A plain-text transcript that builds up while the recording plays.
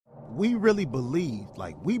we really believed,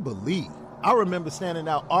 we believed. I remember standing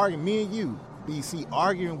out arguing, me and you, BC,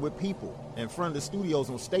 arguing with people in front of the studios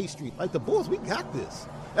on State Street. Like, the Bulls, we got this.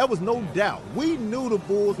 That was no doubt. We knew the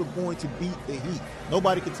Bulls were going to beat the Heat.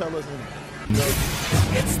 Nobody could tell us anything.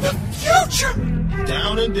 It's the future.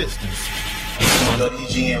 Down and Distance on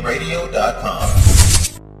WGNradio.com.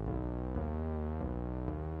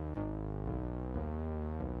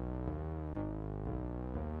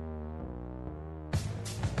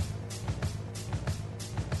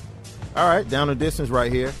 All right, Down and Distance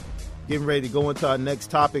right here. Getting ready to go into our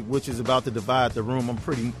next topic, which is about to divide the room. I'm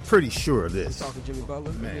pretty sure of this. We're talking Jimmy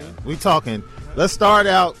Butler, man. We talking. Let's start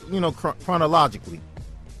out, chronologically.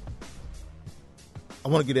 I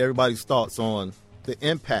want to get everybody's thoughts on the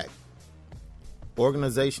impact,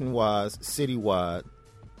 organization-wise, city-wide,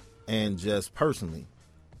 and just personally,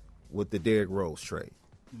 with the Derrick Rose trade.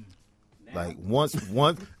 Like once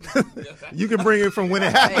you can bring it from when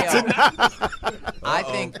it happened.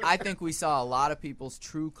 I think we saw a lot of people's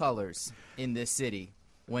true colors in this city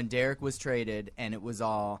when Derrick was traded, and it was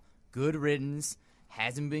all good riddance.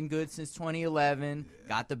 Hasn't been good since 2011.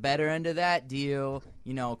 Got the better end of that deal.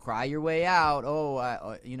 Cry your way out.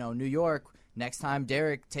 New York. Next time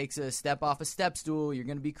Derrick takes a step off a step stool, you're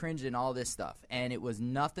going to be cringing. All this stuff, and it was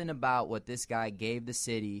nothing about what this guy gave the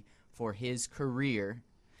city for his career.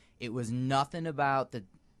 It was nothing about the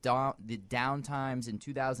down times in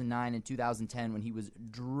 2009 and 2010 when he was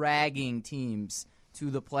dragging teams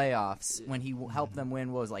to the playoffs, when he helped them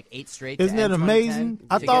win, 8 straight? Isn't that amazing?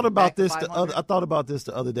 I thought about this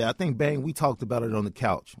the other day. I think, Bang, we talked about it on the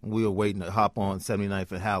couch when we were waiting to hop on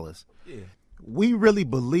 79th and Halas. Yeah. We really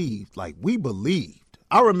believed, we believed.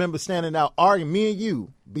 I remember standing out arguing, me and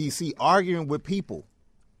you, BC, arguing with people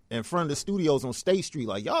in front of the studios on State Street,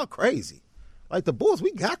 y'all crazy. Like, the Bulls,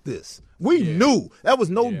 we got this. We knew. That was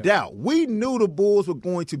no doubt. We knew the Bulls were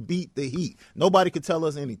going to beat the Heat. Nobody could tell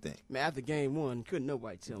us anything. Man, after game one, couldn't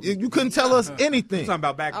nobody tell me. You couldn't tell us anything. You're talking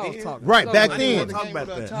about back then? Right, back then. Talk about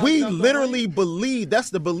that. We literally believed.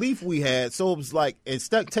 That's the belief we had. So it was like,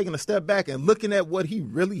 instead of taking a step back and looking at what he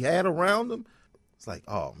really had around him, it's like,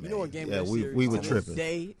 oh, man. You know what game we were tripping.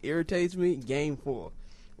 Day irritates me? Game 4.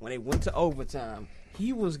 When they went to overtime,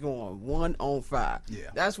 he was going 1-on-5.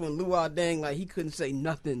 Yeah. That's when Luol Deng, he couldn't say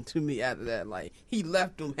nothing to me after that. He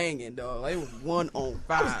left him hanging, dog. It was 1-on-5.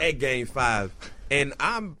 I was at Game 5, and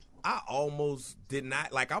I almost did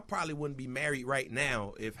not, I probably wouldn't be married right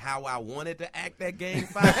now if how I wanted to act that Game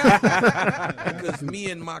 5. Because me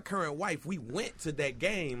and my current wife, we went to that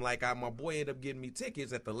game. My boy ended up getting me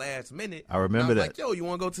tickets at the last minute. I remember that. Yo, you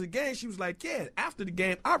want to go to the game? She was like, yeah. After the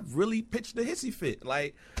game, I really pitched the hissy fit.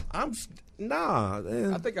 Nah.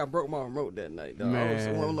 Man. I think I broke my remote that night, dog.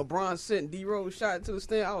 When LeBron sent D-Rose shot to the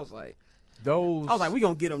stand, I was like, we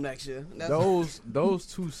going to get him next year. Those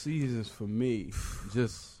 2 seasons for me,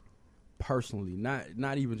 just personally,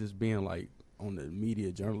 not even just being on the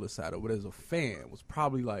media journalist side of it, as a fan, was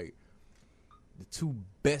probably the 2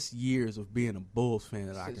 best years of being a Bulls fan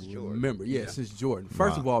that I can remember. Yeah, since Jordan.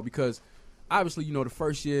 First of all, because obviously, the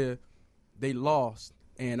first year they lost,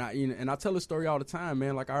 and I tell this story all the time,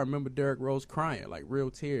 man. I remember Derrick Rose crying,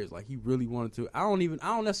 real tears, he really wanted to. I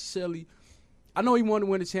don't necessarily. I know he wanted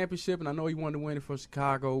to win the championship, and I know he wanted to win it for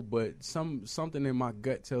Chicago, but something in my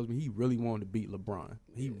gut tells me he really wanted to beat LeBron.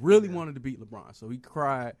 He really wanted to beat LeBron, so he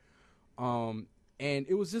cried. And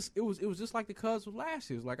it was just like the Cubs of last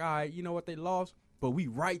year. It was all right, you know what, they lost, but we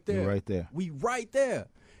right there. We right there.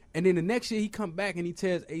 And then the next year he come back and he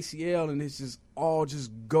tears ACL, and it's just all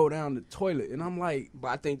go down the toilet. And I'm like, but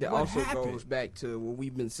I think that also goes back to what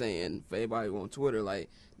we've been saying for everybody on Twitter.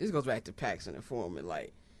 This goes back to Paxson and Foreman.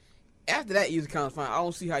 After that Eastern Conference final, I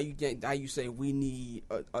don't see how you say we need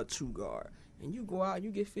a 2 guard. And you go out and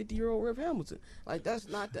you get 50-year-old Rip Hamilton. That's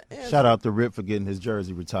not the answer. Shout out to Rip for getting his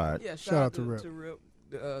jersey retired. Yeah, shout out to Rip,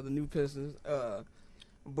 the new Pistons.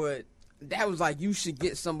 But that was you should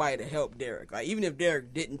get somebody to help Derrick. Even if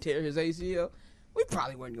Derrick didn't tear his ACL, we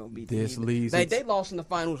probably weren't going to beat them. They lost in the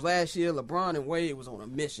finals last year. LeBron and Wade was on a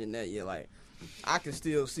mission that year. I can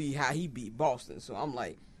still see how he beat Boston. So I'm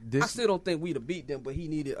I still don't think we'd have beat them, but he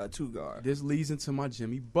needed a 2 guard. This leads into my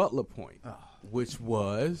Jimmy Butler point, which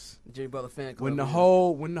was Jimmy Butler fan club. When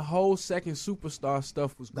the whole second superstar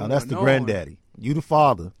stuff was going on. No, that's the granddaddy. You the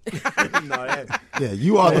father.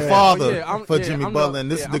 You are the father for Jimmy Butler, and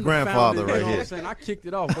this is the grandfather right here. I kicked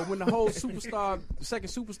it off, but when the whole second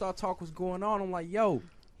superstar talk was going on, I'm like, yo,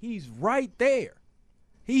 he's right there.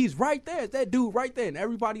 He's right there. It's that dude right there. And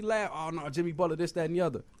everybody laughed. Oh, no, Jimmy Butler, this, that, and the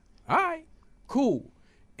other. All right, cool.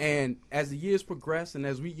 And as the years progressed and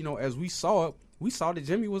as we saw it, we saw that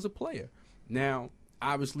Jimmy was a player. Now,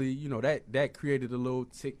 obviously, you know, that created a little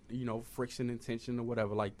friction and tension or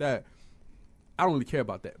whatever like that. I don't really care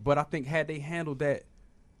about that. But I think had they handled that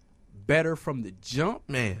better from the jump,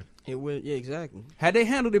 man, it would. Yeah, exactly. Had they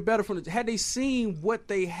handled it better had they seen what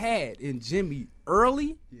they had in Jimmy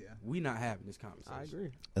early, we not having this conversation. I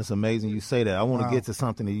agree. That's amazing you say that. I want to get to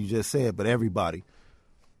something that you just said, but everybody,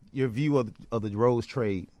 your view of the Rose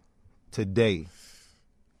trade today,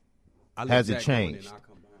 has it changed?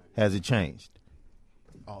 Has it changed?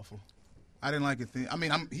 Awful. I didn't like it.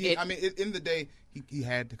 In the day, he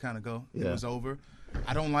had to kind of go. Yeah. It was over.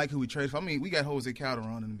 I don't like who we traded for. I mean, we got Jose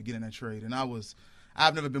Calderon in the beginning of that trade, and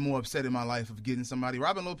I've never been more upset in my life of getting somebody.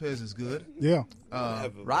 Robin Lopez is good. Yeah.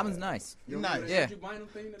 Robin's nice. Nice. Yeah.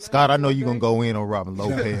 Scott, I know you're going to go in on Robin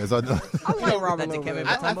Lopez. I like Robin Lopez.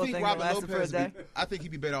 I think Robin Lopez, I think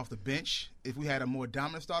he'd be better off the bench if we had a more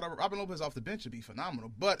dominant starter. Robin Lopez off the bench would be phenomenal.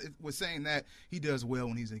 But with saying that, he does well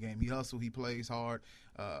when he's in the game. He hustles. He plays hard.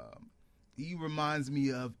 He reminds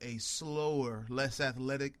me of a slower, less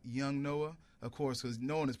athletic young Noah. Of course, because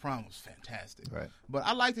Noah in his prime was fantastic. Right. But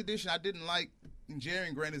I liked the addition. I didn't like Jerry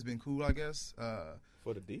and Grant has been cool, I guess.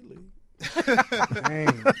 For the D-League.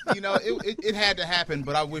 You know, it had to happen,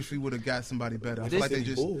 but I wish we would have got somebody better. I feel like they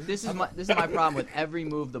just. This is my problem with every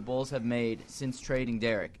move the Bulls have made since trading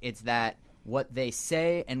Derek. It's that what they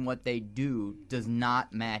say and what they do does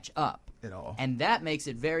not match up. At all. And that makes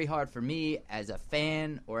it very hard for me as a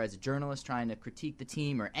fan or as a journalist trying to critique the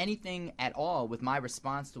team or anything at all with my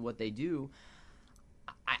response to what they do.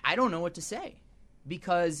 I don't know what to say.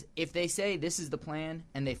 Because if they say this is the plan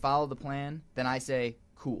and they follow the plan, then I say,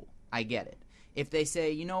 cool, I get it. If they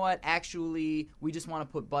say, you know what, actually, we just want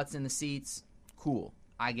to put butts in the seats, cool,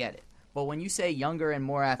 I get it. But when you say younger and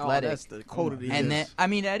more athletic, that's the quote of the year. And then, I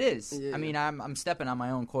mean, that is. Yeah. I mean, I'm stepping on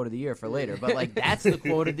my own quote of the year for later, but like that's the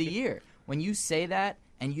quote of the year. When you say that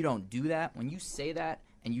and you don't do that, when you say that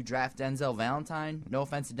and you draft Denzel Valentine, no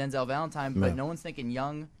offense to Denzel Valentine, but no one's thinking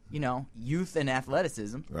young, youth and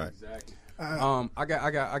athleticism. Right. Exactly.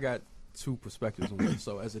 I got two perspectives on this.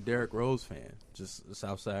 So as a Derrick Rose fan, just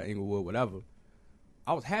Southside, Inglewood, whatever,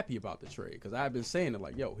 I was happy about the trade because I've been saying it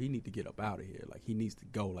like, yo, he need to get up out of here. Like, he needs to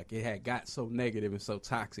go. Like, it had got so negative and so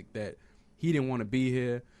toxic that he didn't want to be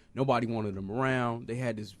here. Nobody wanted him around. They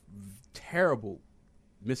had this terrible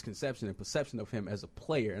misconception and perception of him as a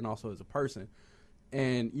player and also as a person.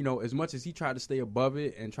 And, as much as he tried to stay above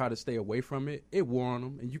it and try to stay away from it, it wore on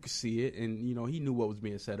him, and you could see it, and, he knew what was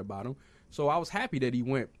being said about him. So I was happy that he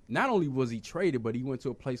went. Not only was he traded, but he went to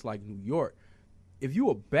a place like New York. If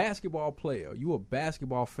you're a basketball player, you're a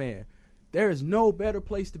basketball fan, there is no better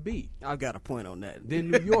place to be. I got a point on that.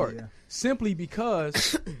 Than New York. Yeah. Simply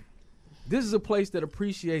because this is a place that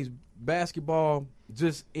appreciates basketball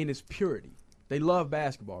just in its purity. They love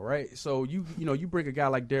basketball, right? So you bring a guy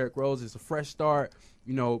like Derrick Rose, it's a fresh start.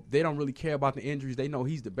 They don't really care about the injuries. They know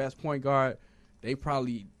he's the best point guard they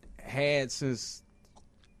probably had since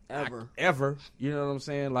ever. You know what I'm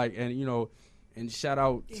saying? Like, and shout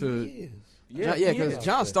out to because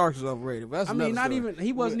John Starks was overrated. But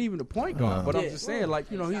he wasn't even the point guard. But I'm just saying, like,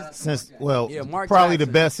 he's probably the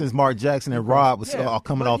best since Mark Jackson and Rob was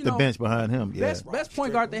coming off the bench behind him. Yeah, best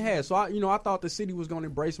point guard they had. So I thought the city was going to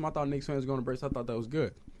embrace him. I thought Knicks fans were going to embrace him. I thought that was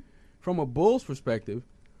good. From a Bulls perspective,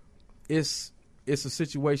 it's a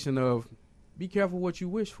situation of be careful what you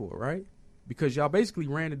wish for, right? Because y'all basically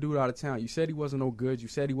ran the dude out of town. You said he wasn't no good. You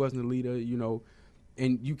said he wasn't a leader.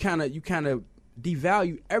 And you kind of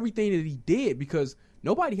devalue everything that he did because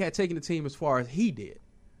nobody had taken the team as far as he did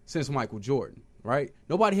since Michael Jordan, right?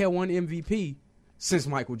 Nobody had won MVP since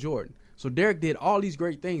Michael Jordan. So Derrick did all these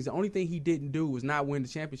great things. The only thing he didn't do was not win the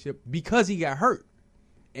championship because he got hurt.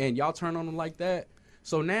 And y'all turn on him like that.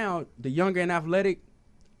 So now the younger and athletic,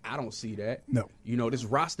 I don't see that. No. This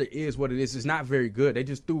roster is what it is. It's not very good. They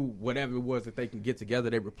just threw whatever it was that they can get together.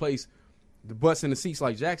 They replaced the butts in the seats,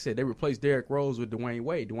 like Jack said. They replaced Derrick Rose with Dwayne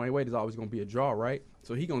Wade. Dwayne Wade is always going to be a draw, right?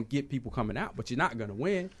 So he's going to get people coming out, but you're not going to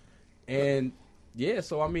win. And yeah,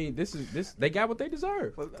 so I mean, this they got what they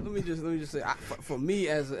deserve. But let me just say, for me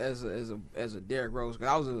as a Derrick Rose,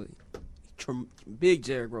 because I was a big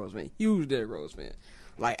Derrick Rose fan, huge Derrick Rose fan.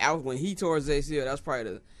 Like when he tore his ACL, that was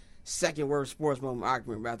probably the second worst sports moment I can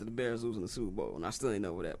remember after the Bears losing the Super Bowl, and I still ain't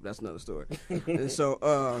over that, but that's another story. And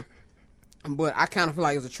so, but I kind of feel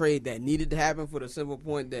like it's a trade that needed to happen for the simple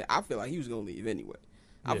point that I feel like he was going to leave anyway.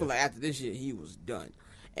 I feel like after this year, he was done.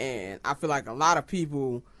 And I feel like a lot of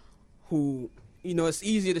people who, it's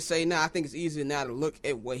easier to say now. I think it's easier now to look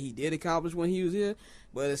at what he did accomplish when he was here.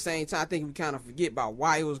 But at the same time, I think we kind of forget about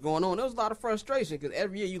why it was going on. There was a lot of frustration because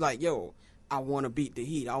every year you like, yo, I want to beat the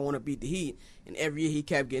Heat. I want to beat the Heat. And every year he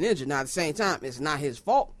kept getting injured. Now, at the same time, it's not his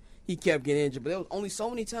fault. he kept getting injured. But there was only so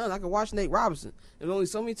many times I could watch Nate Robinson. There was only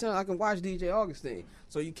so many times I can watch DJ Augustine.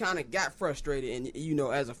 So you kind of got frustrated. And, you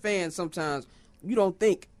know, as a fan, sometimes you don't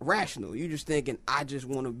think rational. You're just thinking, I just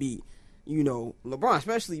want to be, you know, LeBron,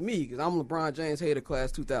 especially me, because I'm LeBron James hater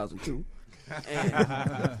class 2002.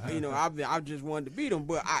 And, you know, I just wanted to beat him,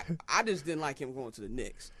 but I just didn't like him going to the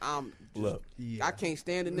Knicks. I can't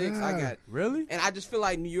stand the Knicks. Really? And I just feel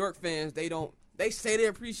like New York fans, they say they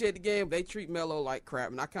appreciate the game, but they treat Melo like crap.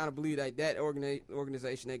 And I kind of believe that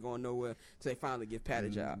organization ain't going nowhere until they finally give Pat a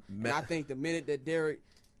job. And I think the minute that Derek,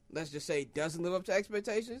 let's just say, doesn't live up to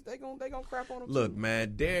expectations, they gonna crap on him. Look, too.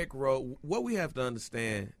 man, Derrick Rose, what we have to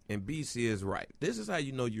understand, and BC is right, this is how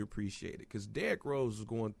you know you appreciate it, because Derrick Rose was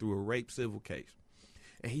going through a rape civil case,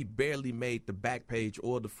 and he barely made the back page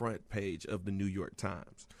or the front page of the New York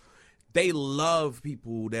Times. They love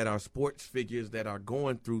people that are sports figures that are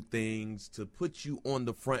going through things to put you on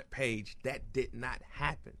the front page. That did not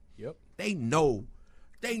happen. Yep. They know.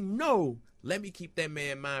 Let me keep that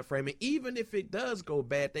man mind framing. Even if it does go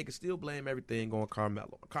bad, they can still blame everything on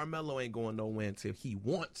Carmelo. Carmelo ain't going nowhere until he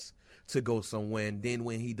wants to go somewhere. And then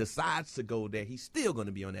when he decides to go there, he's still going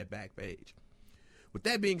to be on that back page. With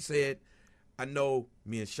that being said, I know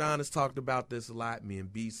me and Shaun has talked about this a lot. Me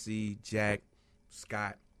and BC, Jack,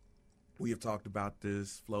 Scott, we have talked about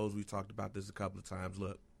this. Flows, we've talked about this a couple of times.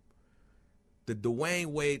 Look, the Dwayne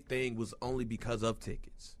Wade thing was only because of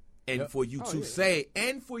tickets. And for you to say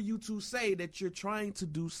that you're trying to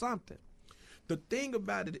do something. The thing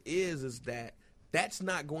about it is that that's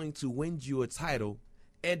not going to win you a title,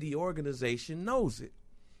 and the organization knows it.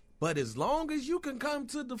 But as long as you can come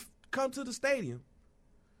to the stadium,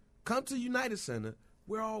 come to United Center,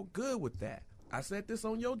 we're all good with that. I said this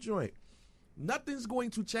on your joint. Nothing's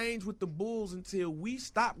going to change with the Bulls until we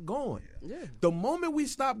stop going. Yeah. The moment we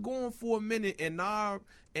stop going for a minute and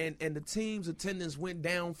the team's attendance went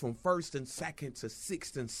down from first and second to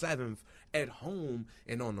sixth and seventh at home,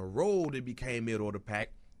 and on the road it became mid-order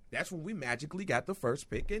pack, that's when we magically got the first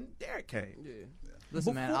pick and Derek came. Yeah.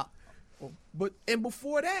 Listen, man.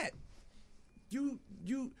 Before that, you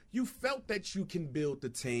felt that you can build the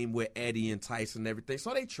team with Eddie and Tyson and everything,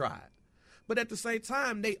 so they tried. But at the same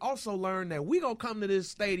time, they also learned that we going to come to this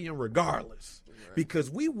stadium regardless. Right.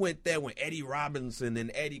 Because we went there when Eddie Robinson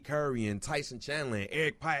and Eddie Curry and Tyson Chandler and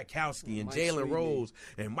Eric Piatkowski and Jalen Rose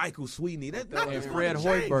and Michael Sweetney. And Fred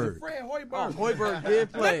Hoiberg. Hoiberg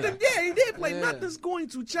did play. He did play. Yeah. Nothing's going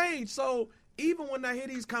to change. So even when I hear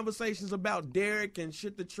these conversations about Derek and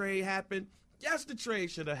should the trade happen, yes, the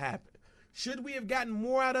trade should have happened. Should we have gotten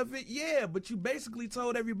more out of it? Yeah, but you basically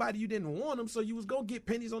told everybody you didn't want them, so you was going to get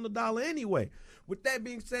pennies on the dollar anyway. With that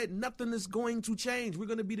being said, nothing is going to change. We're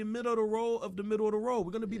going to be the middle of the road of the middle of the road.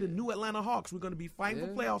 We're going to be the new Atlanta Hawks. We're going to be fighting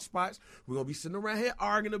for playoff spots. We're going to be sitting around here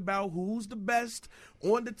arguing about who's the best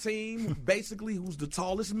on the team, basically who's the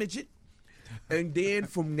tallest midget. And then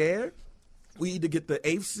from there, we either get the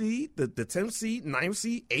 8th seed, the 10th seed, 9th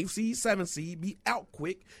seed, 8th seed, 7th seed, be out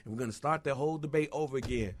quick, and we're going to start that whole debate over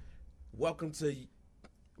again. Welcome to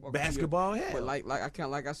basketball hell. But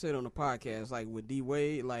like I said on the podcast, like with D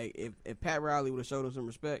Wade, like if Pat Riley would have showed him some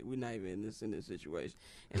respect, we're not even in this situation.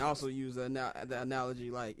 And also use the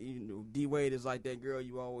analogy like, you know, D Wade is like that girl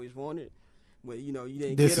you always wanted. But, you know, you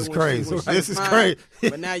didn't get her when she was fine.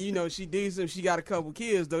 But now, you know, she decent. She got a couple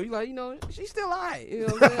kids, though. You like, you know, she's still all right. You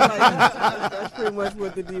know what I'm saying? Like, that's pretty much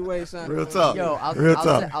what the D-Wade sounded. Real tough. Yo,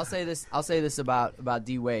 I'll say this about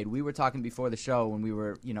D-Wade. We were talking before the show when we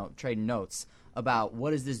were, you know, trading notes about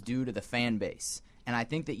what does this do to the fan base. And I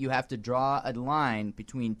think that you have to draw a line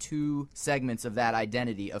between two segments of that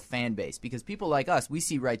identity of fan base. Because people like us, we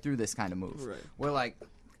see right through this kind of move. Right. We're like,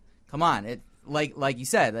 come on, like you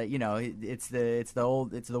said, that, you know, it's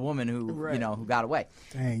the woman who you know, who got away.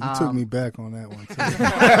 Dang, you took me back on that one too.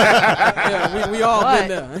 Yeah, we all been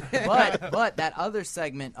there. but that other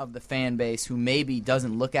segment of the fan base who maybe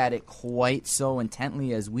doesn't look at it quite so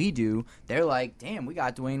intently as we do, they're like, damn, we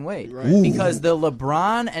got Dwayne Wade. Right. Because the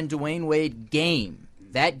LeBron and Dwayne Wade game,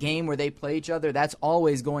 that game where they play each other, that's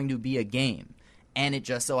always going to be a game. And it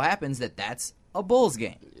just so happens that that's a Bulls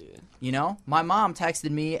game. You know, my mom texted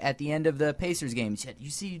me at the end of the Pacers game. She said, "You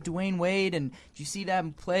see Dwayne Wade, and did you see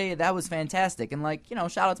that play? That was fantastic." And, like, you know,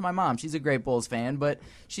 shout out to my mom. She's a great Bulls fan, but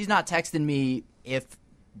she's not texting me if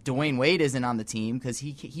Dwayne Wade isn't on the team, because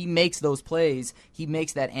he makes those plays. He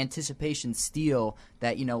makes that anticipation steal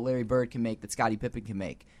that, you know, Larry Bird can make, that Scottie Pippen can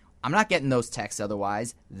make. I'm not getting those texts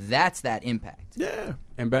otherwise. That's that impact. Yeah.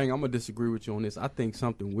 And, Bang, I'm going to disagree with you on this. I think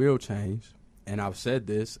something will change, and I've said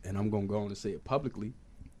this, and I'm going to go on and say it publicly.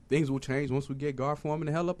 Things will change once we get Gar Forman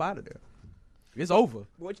the hell up out of there. It's over.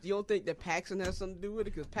 What, you don't think that Paxson has something to do with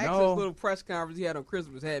it? Because Paxson's little press conference he had on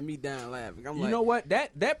Christmas had me down laughing. You know what?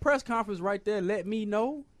 That press conference right there let me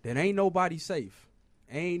know that ain't nobody safe.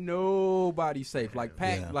 Ain't nobody safe. Like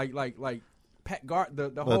Pax, like Pat Guard,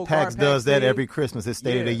 the whole Pax does that every Christmas at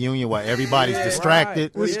State of the Union while everybody's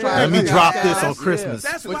distracted. Right. Let me drop this on Christmas.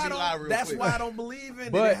 That's why I don't believe in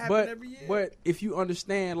it. It happens every year. But if you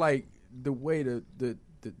understand like the way the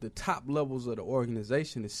top levels of the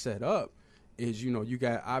organization is set up, is you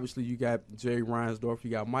got Jerry Reinsdorf,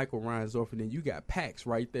 you got Michael Reinsdorf, and then you got Pax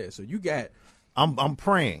right there. So you got. I'm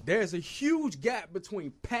praying. There's a huge gap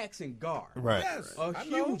between Pax and Gar. Right. Yes, A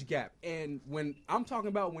huge gap. And when I'm talking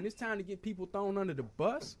about when it's time to get people thrown under the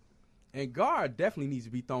bus, and Gar definitely needs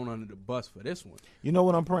to be thrown under the bus for this one. You know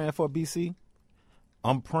what I'm praying for, BC?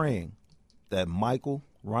 I'm praying that Michael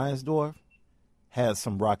Reinsdorf has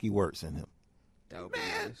some Rocky Works in him.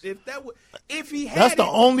 Man, if he had that's the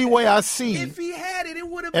only way I see. If he had it, it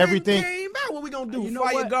would have everything. Been game out. What we gonna do? You know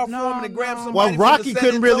Fire what? Gar Foreman and grab somebody? Well, Rocky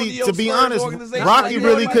couldn't really, to be honest, Rocky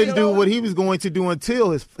really couldn't do what he was going to do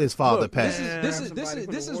until his father passed.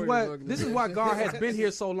 This is why Gar has been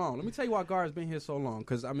here so long. Let me tell you why Gar has been here so long.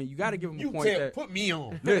 Because I mean, you got to give him a point. That put me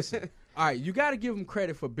on. Listen, all right, you got to give him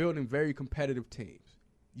credit for building very competitive teams.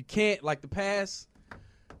 You can't like the past.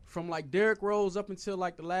 From like Derrick Rose up until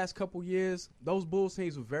like the last couple years, those Bulls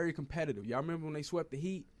teams were very competitive. Y'all remember when they swept the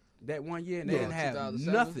Heat that one year and they didn't have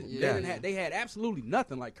nothing. Yeah. They had absolutely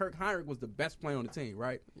nothing. Like Kirk Heinrich was the best player on the team,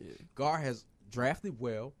 right? Yeah. Gar has drafted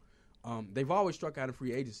well. They've always struck out in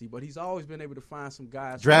free agency, but he's always been able to find some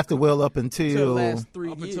guys. Drafted well up until the last 3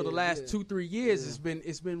 years. Until the last 2-3 years,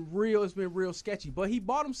 it's been real sketchy. But he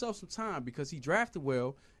bought himself some time because he drafted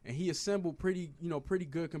well and he assembled pretty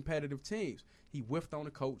good competitive teams. He whiffed on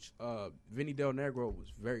the coach. Vinny Del Negro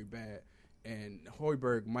was very bad, and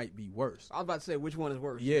Hoiberg might be worse. I was about to say, which one is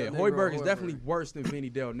worse? Yeah, Hoiberg is definitely worse than Vinny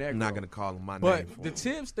Del Negro. I'm not going to call him my name. But the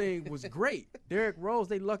Tibbs thing was great. Derrick Rose,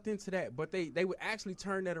 they lucked into that, but they would actually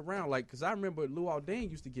turn that around. Like, because I remember Lou Alding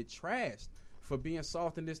used to get trashed for being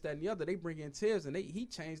soft and this, that, and the other. They bring in Tibbs, and he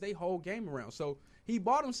changed their whole game around. So he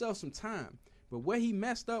bought himself some time. But where he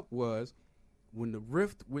messed up was when the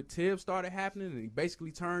rift with Tibbs started happening, and he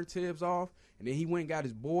basically turned Tibbs off, and then he went and got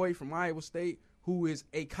his boy from Iowa State, who is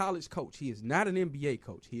a college coach. He is not an NBA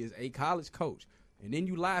coach. He is a college coach. And then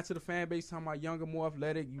you lie to the fan base talking about younger, more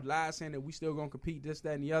athletic. You lie saying that we still going to compete, this,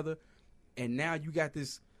 that, and the other. And now you got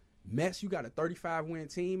this mess. You got a 35-win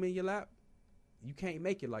team in your lap. You can't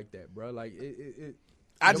make it like that, bro. Like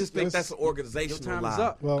I just think that's an organizational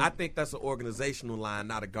lie. Well, I think that's an organizational lie,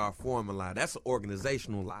 not a Gar Foreman lie. That's an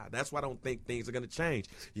organizational lie. That's why I don't think things are going to change.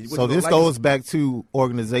 So this goes back to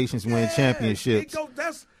organizations winning championships.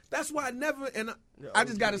 That's why I never, and I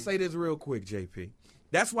just got to say this real quick, JP.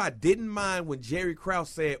 That's why I didn't mind when Jerry Krause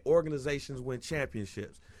said organizations win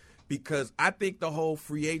championships. Because I think the whole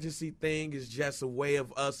free agency thing is just a way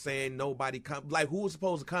of us saying nobody come. Like, who was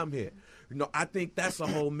supposed to come here? I think that's a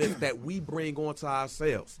whole myth that we bring onto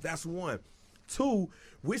ourselves. That's one. Two,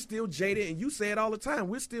 we're still jaded, and you say it all the time,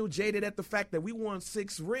 we're still jaded at the fact that we won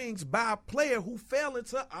 6 rings by a player who fell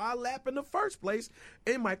into our lap in the first place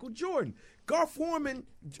in Michael Jordan. Gar Foreman,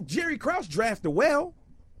 Jerry Krause drafted well.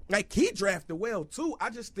 Like, he drafted well, too.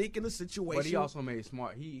 I just think in a situation. But he also made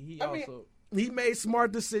smart. He made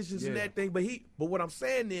smart decisions and that thing, but what I'm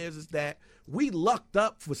saying is that we lucked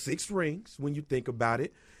up for 6 rings when you think about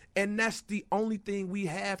it, and that's the only thing we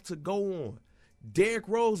have to go on. Derrick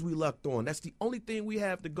Rose we lucked on. That's the only thing we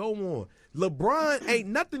have to go on. LeBron, ain't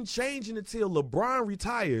nothing changing until LeBron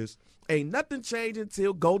retires. Ain't nothing changing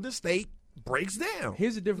until Golden State breaks down.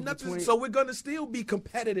 Here's the difference between. So we're going to still be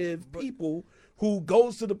competitive people who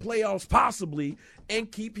goes to the playoffs possibly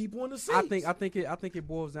and keep people in the seats. I think it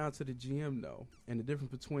boils down to the GM though, and the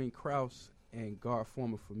difference between Krause and Gar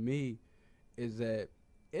Foreman for me is that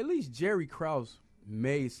at least Jerry Krause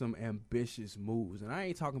made some ambitious moves, and I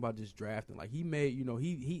ain't talking about just drafting. Like he made,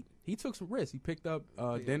 he took some risks. He picked up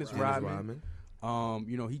Dennis Rodman.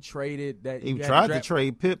 He traded that. He tried to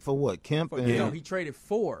trade Pitt for what? Kemp. He traded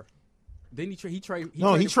 4. Then he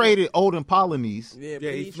traded Olden Polonese.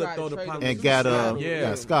 Yeah, he flipped on the Polonese and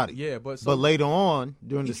got Scotty. Yeah, but later on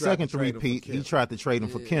during the second three-peat, he tried to trade him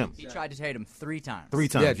for Kemp. He tried to trade him 3 times. 3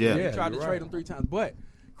 times, yeah. He tried to trade him 3 times, but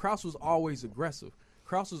Krause was always aggressive.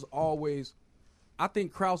 I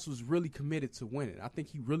think Krause was really committed to winning. I think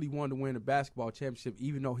he really wanted to win a basketball championship,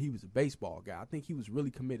 even though he was a baseball guy. I think he was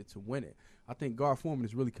really committed to winning. I think Gar Forman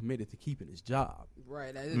is really committed to keeping his job.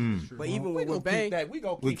 Right, that is true. But even with Bang,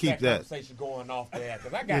 we keep that conversation going off there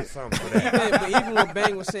because I got something for that. But even what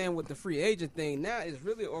Bang was saying with the free agent thing, now it's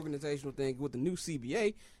really an organizational thing with the new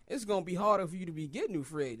CBA. It's going to be harder for you to be getting new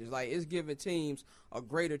free agents. Like, it's giving teams a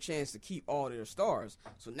greater chance to keep all their stars.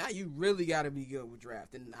 So now you really got to be good with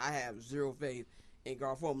draft. And I have zero faith in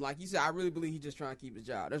Gar Forman. Like you said, I really believe he's just trying to keep his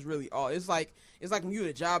job. That's really all. It's like when you at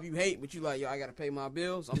a job you hate, but you like, yo, I got to pay my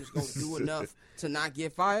bills. I'm just going to do enough to not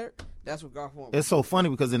get fired. That's what Gar Forman. It's so funny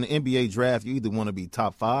because in the NBA draft, you either want to be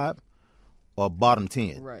top 5 or bottom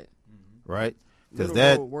 10. Right. Right?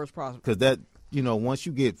 Because worst possible. Because that, once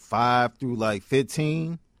you get 5 through like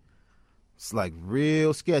 15, it's like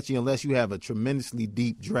real sketchy unless you have a tremendously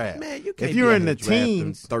deep draft. Man, you can't if you're be in the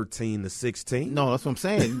teens, 13 to 16. No, that's what I'm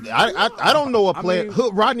saying. I don't know a player.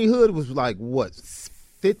 Rodney Hood was like what,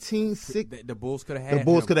 15, 16. The Bulls could have had. The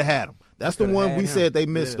Bulls could have had him. That's the one we said they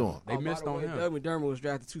missed on. They missed on him. Doug McDermott was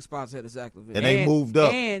drafted 2 spots ahead of Zach LaVine, and they moved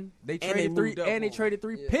up. And they traded three. And they traded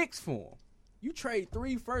 3 picks for him. You trade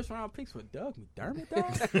 3 first-round picks for Doug McDermott,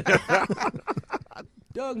 dog?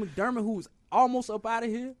 Doug McDermott, who's almost up out of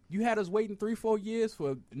here. You had us waiting 3-4 years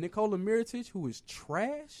for Nikola Mirotic, who is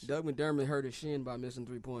trash. Doug McDermott hurt his shin by missing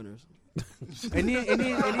 3-pointers. and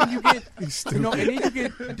then you get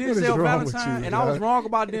Denzel Valentine, and I was wrong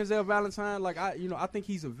about Denzel Valentine. Like I think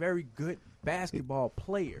he's a very good basketball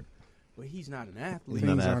player, but he's not an athlete. He's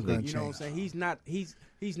not an athlete. You know what I'm saying?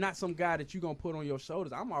 He's not some guy that you're gonna put on your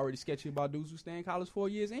shoulders. I'm already sketchy about dudes who stay in college 4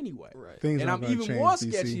 years anyway. Right. And I'm even more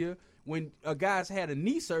sketchier when a guy's had a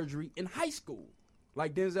knee surgery in high school,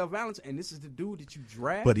 like Denzel Valentine, and this is the dude that you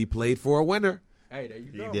draft. But he played for a winner. Hey, there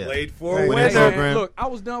you go. He played for a winner. Look, I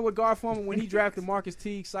was done with Gar Forman when he drafted Marcus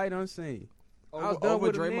Teague, sight unseen. I was done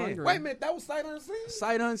with Draymond Green. Wait a minute, that was sight unseen?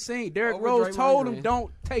 Sight unseen. Derrick Rose told him,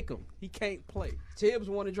 don't take him. He can't play. Tibbs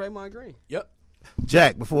wanted Draymond Green. Yep.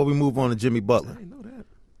 Jack, before we move on to Jimmy Butler, I didn't know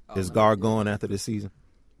that. is Gar going after this season?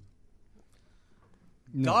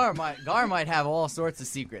 No. Gar might have all sorts of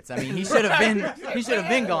secrets. I mean, he should have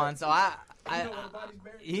been gone. So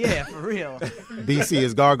yeah, for real. BC,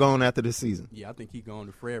 is Gar going after this season? Yeah, I think he's going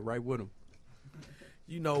to Fred right with him.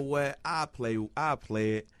 You know what? I play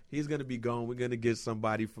it. He's gonna be gone. We're gonna get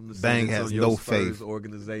somebody from the Bang San has Antonio no Spurs faith.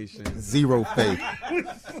 organization. Zero faith.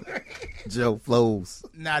 Joe flows.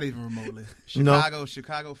 Not even remotely.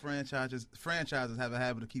 Chicago franchises have a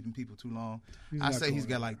habit of keeping people too long. I say he's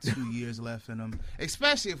got like 2 years left in him.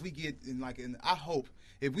 Especially if we get I hope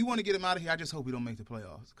if we want to get him out of here, I just hope we don't make the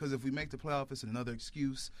playoffs. Because if we make the playoffs, it's another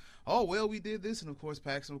excuse. Oh, well, we did this. And, of course,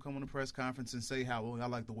 Paxson will come on the press conference and say how, I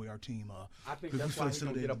like the way our team I think that's why he's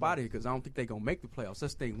going to get up out of here because I don't think they're going to make the playoffs.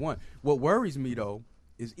 That's thing one. What worries me, though,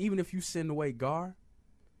 is even if you send away Gar,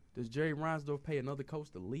 does Jerry Reinsdorf pay another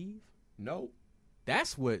coach to leave? No.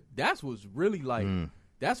 That's what's really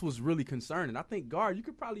that's what's really concerning. I think Gar, you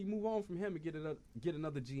could probably move on from him and get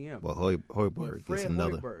another GM. Well, Hoiberg gets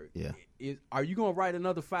another. Hoiberg, yeah. Are you going to write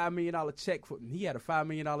another $5 million check for? He had a $5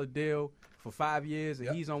 million deal for 5 years,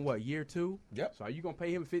 and he's on what, year 2? Yep. So are you going to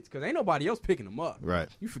pay him 50? Because ain't nobody else picking him up. Right.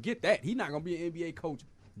 You forget that he's not going to be an NBA coach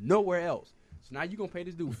nowhere else. So now you going to pay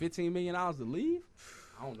this dude $15 million to leave?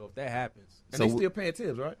 I don't know if that happens. And they still paying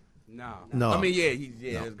Tibbs, right? No. I mean,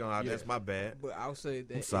 it's gone. That's my bad. But I'll say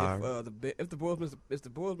that if the Bulls miss the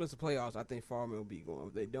playoffs, I think Farmer will be going.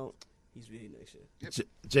 If they don't, he's really next year. Yep.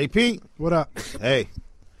 JP, what up? Hey,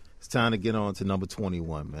 it's time to get on to number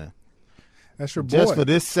 21, man. That's your boy. Just for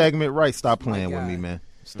this segment, right? Stop playing with me, man.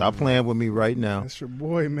 Stop playing with me right now. That's your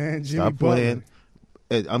boy, man. Jimmy Stop playing.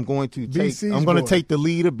 I'm going to take the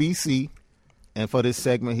lead of BC. And for this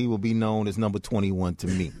segment, he will be known as number 21 to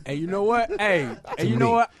me. And you know what?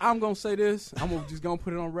 Know what? I'm going to say this. I'm just going to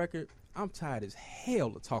put it on record. I'm tired as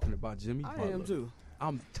hell of talking about Jimmy Butler. I am too.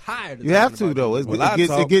 I'm tired of You have to, though.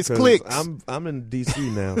 It gets clicks. I'm in D.C.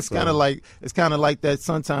 now. It's kind of like that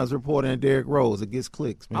sometimes reporting Derrick Rose. It gets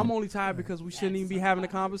clicks, man. I'm only tired because we shouldn't even be having a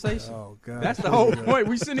conversation. Oh, God. That's the whole point.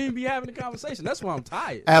 We shouldn't even be having a conversation. That's why I'm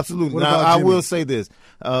tired. Absolutely. Now, I will say this.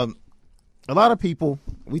 A lot of people,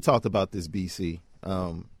 we talked about this, BC,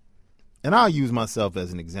 and I'll use myself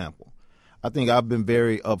as an example. I think I've been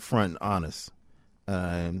very upfront and honest.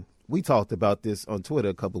 And we talked about this on Twitter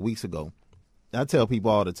a couple of weeks ago. I tell people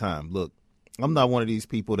all the time, look, I'm not one of these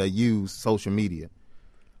people that use social media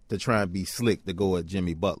to try and be slick to go at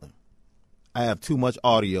Jimmy Butler. I have too much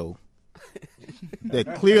audio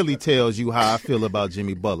that clearly tells you how I feel about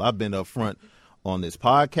Jimmy Butler. I've been upfront on this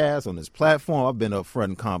podcast, on this platform. I've been upfront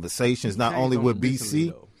in conversations, not only with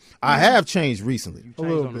BC. I have changed recently. A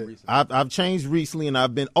little bit. I've changed recently, and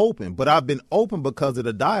I've been open. But I've been open because of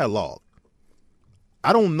the dialogue.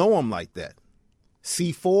 I don't know him like that.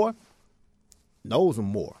 C4, knows him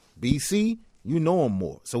more. BC, you know him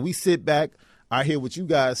more. So we sit back, I hear what you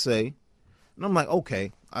guys say, and I'm like,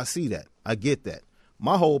 okay, I see that. I get that.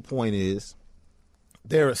 My whole point is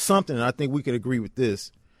there is something, and I think we could agree with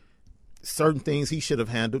this, certain things he should have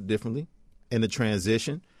handled differently in the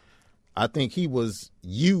transition. I think he was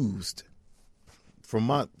used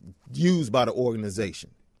by the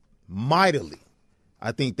organization mightily.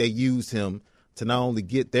 I think they used him to not only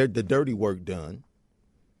get the dirty work done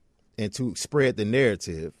and to spread the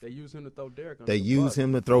narrative. They used him to throw Derek under They the used bus.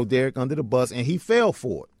 him to throw Derek under the bus, and he fell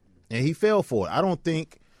for it. I don't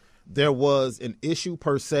think there was an issue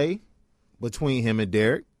per se between him and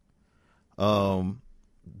Derek.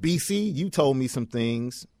 BC, you told me some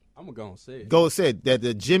things. I'm going to go and say it. Go and said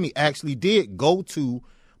that Jimmy actually did go to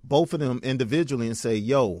both of them individually and say,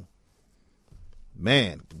 yo,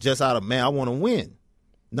 man, I want to win.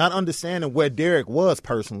 Not understanding where Derek was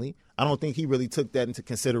personally. I don't think he really took that into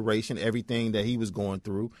consideration, everything that he was going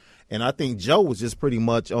through. And I think Joe was just pretty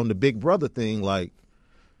much on the big brother thing like,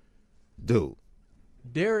 dude.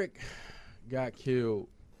 Derek got killed,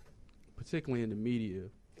 particularly in the media,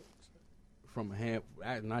 from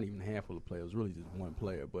not even a handful of players, really just one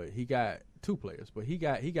player, but he got two players. But he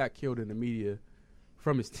got killed in the media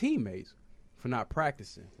from his teammates for not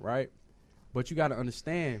practicing, right? But you got to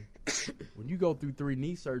understand, when you go through 3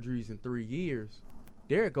 knee surgeries in 3 years,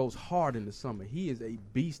 Derek goes hard in the summer. He is a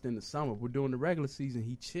beast in the summer. We're doing the regular season,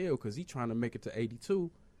 he chill because he's trying to make it to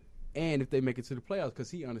 82, and if they make it to the playoffs,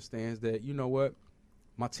 because he understands that, you know what,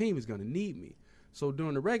 my team is going to need me. So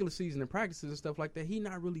during the regular season and practices and stuff like that, he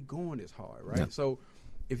not really going as hard, right? Yeah. So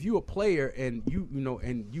if you a player and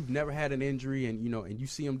and you've never had an injury and you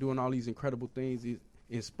see him doing all these incredible things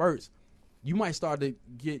in spurts, you might start to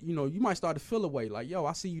get, you might start to feel away like, yo,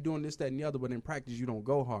 I see you doing this, that, and the other, but in practice you don't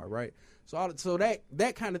go hard, right? So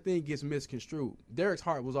that kind of thing gets misconstrued. Derek's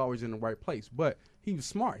heart was always in the right place, but he was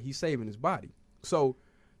smart. He's saving his body. So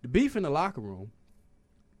the beef in the locker room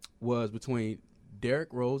was between Derrick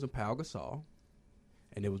Rose and Pau Gasol,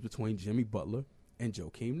 and it was between Jimmy Butler and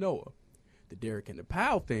Joakim Noah. The Derrick and the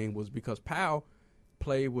Pau thing was because Pau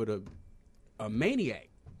played with a maniac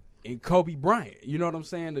in Kobe Bryant. You know what I'm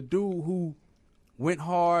saying? The dude who went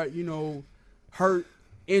hard, hurt,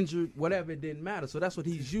 injured, whatever, it didn't matter. So that's what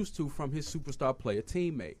he's used to from his superstar player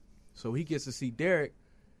teammate. So he gets to see Derrick.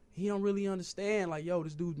 He don't really understand, like, yo,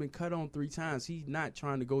 this dude's been cut on 3 times. He's not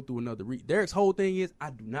trying to go through another Derrick's whole thing is, I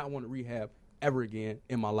do not want to rehab ever again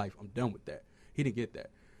in my life. I'm done with that. He didn't get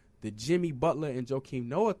that. The Jimmy Butler and Joakim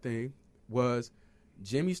Noah thing was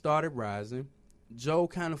Jimmy started rising. Joe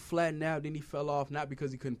kind of flattened out. Then he fell off, not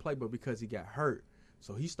because he couldn't play, but because he got hurt.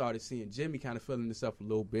 So he started seeing Jimmy kind of feeling himself a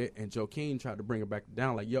little bit, and Joakim tried to bring her back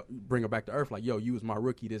down, like, yo, bring her back to earth, like, yo, you was my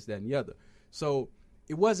rookie, this, that, and the other. So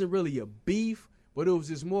it wasn't really a beef, but it was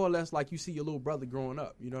just more or less like you see your little brother growing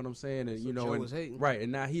up. You know what I'm saying? And so Joe was hating. Right,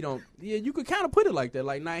 and now he don't. Yeah, you could kind of put it like that.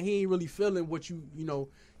 Like, now he ain't really feeling what he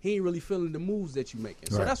ain't really feeling the moves that you making.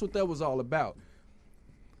 So that's what that was all about.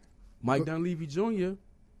 Mike Dunleavy Jr.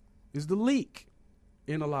 is the leak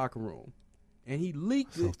in the locker room. And he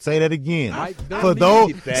leaked it. Say that again.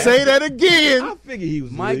 Say that again. I figured he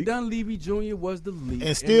was Mike Dunleavy Jr. was the leak.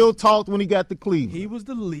 And still talked when he got to Cleveland. He was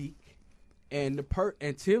the leak. And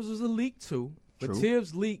and Tibbs was the leak too. But True.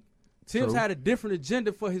 Tibbs had a different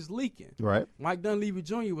agenda for his leaking. Right. Mike Dunleavy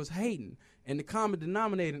Jr. was hating. And the common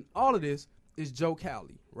denominator in all of this is Joe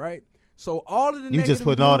Cowley, right? So all of the you just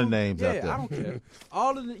putting all the names out there. Yeah, I don't care.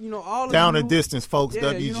 All of the all of down the and distance, folks.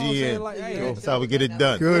 Yeah, WGN. Like, hey, that's how we get it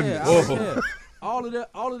done. Goodness. Yeah, all of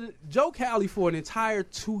the Joe Cowley for an entire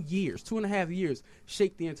 2.5 years,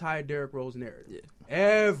 shaped the entire Derrick Rose narrative. Yeah.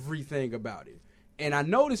 Everything about it. And I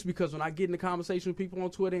noticed because when I get in the conversation with people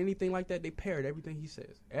on Twitter, anything like that, they parrot everything he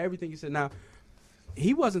says. Everything he said. Now,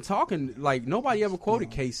 he wasn't talking, like, nobody ever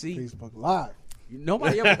quoted KC. Facebook Live.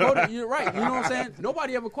 Nobody ever quoted. You're right. You know what I'm saying?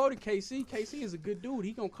 Nobody ever quoted KC. KC is a good dude.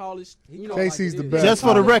 He gonna call it. KC's the best. Just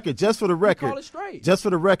for the record. Call it straight. Just for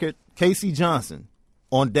the record. KC Johnson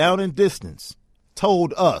on Down and Distance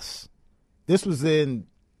told us this was in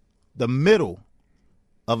the middle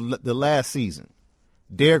of the last season.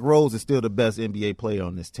 Derrick Rose is still the best NBA player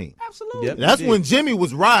on this team. Absolutely. Yep, that's when Jimmy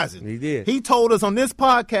was rising. He did. He told us on this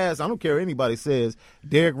podcast. I don't care what anybody says.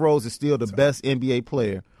 Derrick Rose is still the best NBA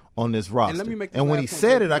player on this roster. And when he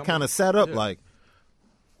said it, I kind of sat up like,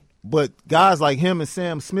 but guys like him and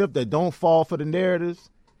Sam Smith that don't fall for the narratives,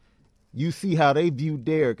 you see how they view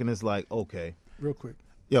Derrick, and it's like, okay. Real quick.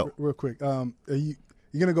 Real quick. Are you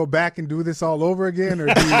going to go back and do this all over again?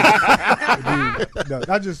 Or do you, no,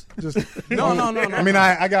 I just No. I mean,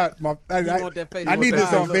 I got my, I need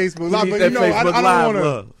this on Facebook Live, but I don't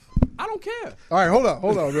want to. I don't care. All right,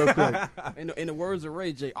 hold on, real quick. In the words of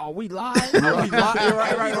Ray J, are we live? Are we live?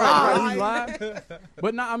 Right. We live.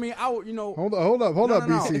 But no, I mean, Hold up,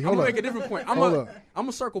 BC. I'm gonna make a different point. I'm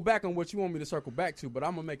gonna circle back on what you want me to circle back to, but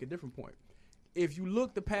I'm gonna make a different point. If you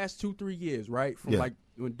look the past 2-3 years, right, from like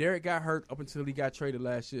when Derek got hurt up until he got traded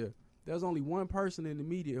last year, there's only one person in the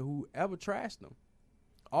media who ever trashed him.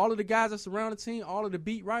 All of the guys that surround the team, all of the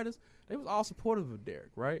beat writers, they was all supportive of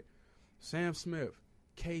Derek, right? Sam Smith,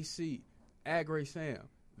 KC, Agre Sam,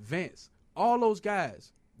 Vince, all those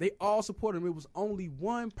guys, they all supported him. It was only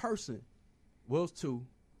one person, well, it's two,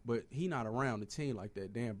 but he not around the team like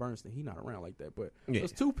that. Dan Bernstein, he not around like that. But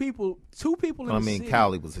there's two people in the city.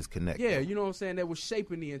 Cali was his connector. Yeah, you know what I'm saying? That was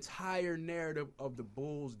shaping the entire narrative of the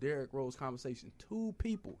Bulls, Derrick Rose conversation. Two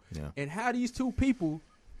people. Yeah. And how these two people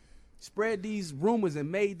spread these rumors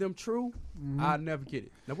and made them true, I'll never get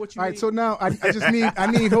it. Now, what you All right, so now I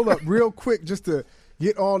need, hold up, real quick, just to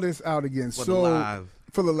get all this out again.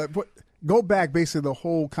 Go back basically the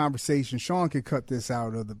whole conversation. Shaun could cut this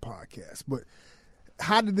out of the podcast, but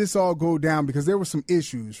how did this all go down? Because there were some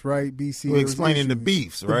issues, right, BC? We're explaining the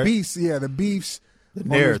beefs, right? The beefs. The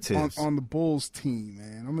narratives. On the Bulls team,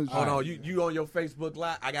 man. Hold on, you on your Facebook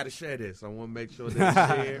Live? I got to share this. I want to make sure that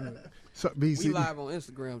it's shared. So, BC, we live on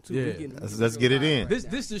Instagram, too. Yeah. Let's get it in.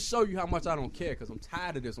 This just show you how much I don't care because I'm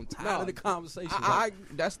tired of this. I'm tired of the conversation.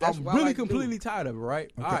 That's I'm really completely tired of it,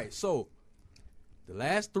 right? Okay. All right, so the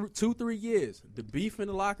last 2-3 years, the beef in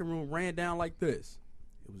the locker room ran down like this.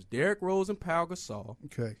 It was Derrick Rose and Pau Gasol.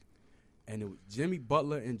 Okay. And it was Jimmy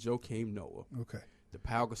Butler and Joakim Noah. Okay. The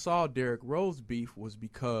Pau Gasol, Derrick Rose beef was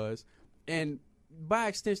because, and by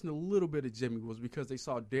extension a little bit of Jimmy, was because they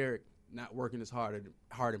saw Derrick not working as hard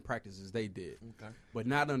in practice as they did. Okay. But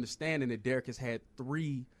not understanding that Derrick has had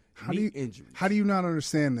 3 knee injuries. How do you not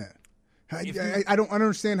understand that? I don't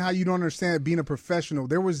understand how you don't understand being a professional.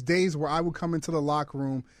 There was days where I would come into the locker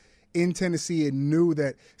room in Tennessee and knew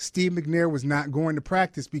that Steve McNair was not going to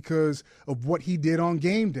practice because of what he did on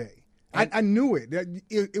game day. I knew it.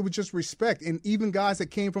 It was just respect. And even guys that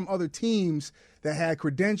came from other teams that had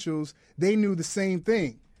credentials, they knew the same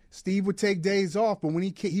thing. Steve would take days off, but when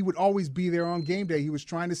he would always be there on game day. He was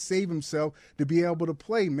trying to save himself to be able to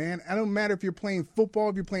play, man. It don't matter if you're playing football,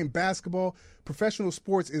 if you're playing basketball. Professional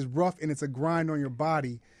sports is rough, and it's a grind on your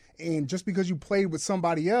body. And just because you played with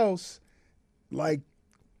somebody else, like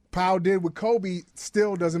Powell did with Kobe,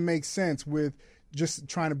 still doesn't make sense with just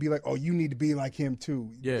trying to be like, oh, you need to be like him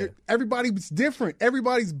too. Yeah. Everybody's different.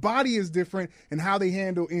 Everybody's body is different and how they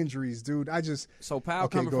handle injuries, dude. So Powell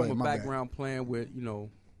coming from a background playing with,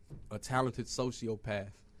 a talented sociopath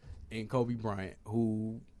in Kobe Bryant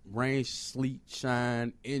who rain, sleet,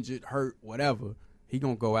 shine, injured, hurt, whatever, he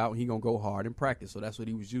going to go out and he going to go hard in practice. So that's what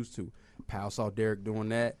he was used to. Powell saw Derrick doing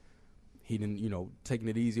that. He didn't, taking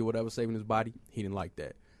it easy or whatever, saving his body. He didn't like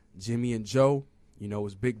that. Jimmy and Joe,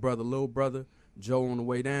 his big brother, little brother. Joe on the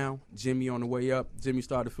way down, Jimmy on the way up. Jimmy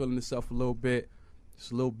started feeling himself a little bit.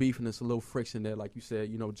 It's a little beef and it's a little friction there. Like you said,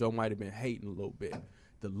 Joe might have been hating a little bit.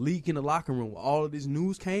 The leak in the locker room where all of this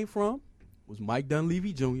news came from was Mike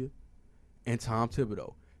Dunleavy Jr. and Tom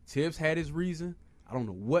Thibodeau. Tibbs had his reason. I don't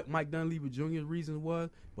know what Mike Dunleavy Jr.'s reason was,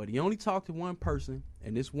 but he only talked to one person,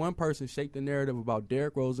 and this one person shaped the narrative about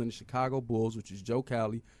Derrick Rose and the Chicago Bulls, which is Joe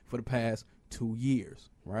Cowley, for the past 2 years,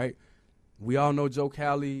 right? We all know Joe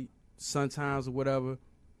Cowley sometimes or whatever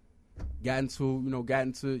he has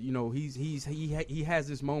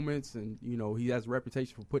his moments, and he has a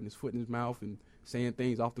reputation for putting his foot in his mouth and saying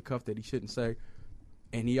things off the cuff that he shouldn't say,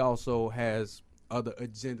 and he also has other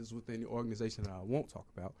agendas within the organization that I won't talk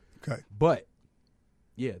about. Okay, but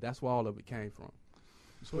yeah, that's where all of it came from.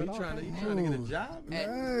 So you trying to get a job?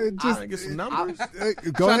 Just to get some numbers.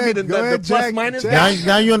 Go ahead, Jack.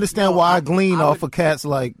 Now you understand why I glean off of cats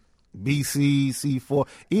like BC, C4.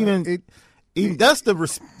 Even that's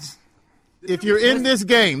the. If you're in this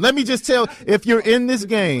game, let me just tell. If you're in this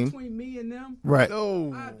game, between me and them, right?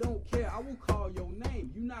 No, I don't care. I will call your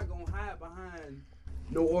name. You're not gonna hide behind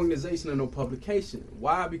no organization or no publication.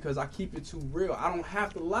 Why? Because I keep it too real. I don't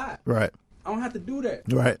have to lie. Right. I don't have to do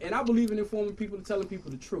that. Right. And I believe in informing people and telling people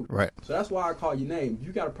the truth. Right. So that's why I call your name. If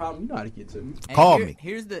you got a problem, you know how to get to me. Call me.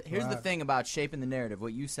 Here's the thing about shaping the narrative.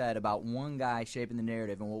 What you said about one guy shaping the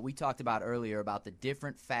narrative, and what we talked about earlier about the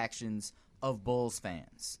different factions of Bulls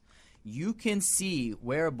fans. You can see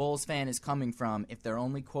where a Bulls fan is coming from if they're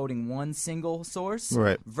only quoting one single source,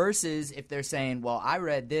 right, versus if they're saying, well, I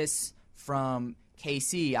read this from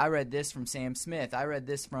KC, I read this from Sam Smith, I read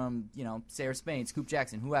this from, Sarah Spain, Scoop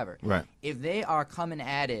Jackson, whoever. Right. If they are coming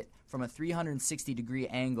at it from a 360-degree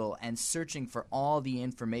angle and searching for all the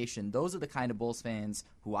information. Those are the kind of Bulls fans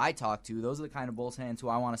who I talk to. Those are the kind of Bulls fans who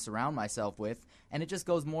I want to surround myself with. And it just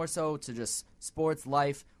goes more so to just sports,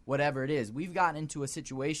 life, whatever it is. We've gotten into a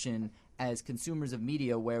situation as consumers of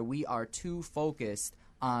media where we are too focused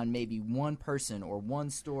on maybe one person or one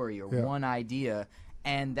story or one idea.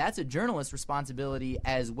 And that's a journalist's responsibility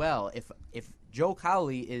as well. If Joe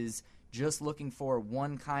Cowley is just looking for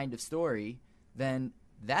one kind of story, then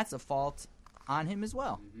that's a fault on him as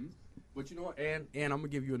well. Mm-hmm. But you know what, and I'm going to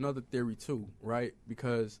give you another theory too, right?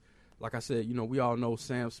 Because, like I said, we all know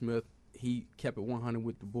Sam Smith. He kept it 100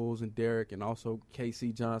 with the Bulls and Derek, and also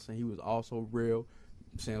KC Johnson. He was also real.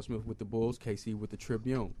 Sam Smith with the Bulls, KC with the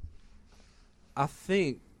Tribune. I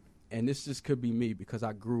think, and this just could be me because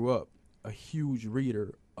I grew up a huge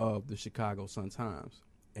reader of the Chicago Sun-Times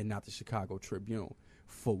and not the Chicago Tribune.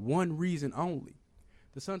 For one reason only.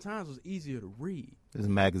 The Sun-Times was easier to read. It's a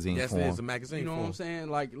magazine form. Yes, it is a magazine You know form. what I'm saying?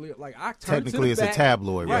 Like I turn Technically, it to the it's back. a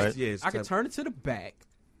tabloid, right? Yeah, I can turn it to the back,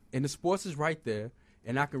 and the sports is right there,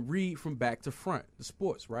 and I can read from back to front, the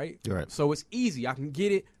sports, right? Right. So it's easy. I can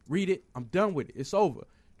get it, read it, I'm done with it. It's over.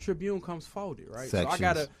 Tribune comes folded, right? Sections.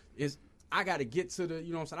 So I gotta get to the,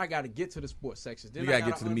 you know what I'm saying? I gotta get to the sports sections. Then You gotta I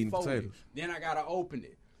get to the meat and unfold it. potatoes. Then I gotta open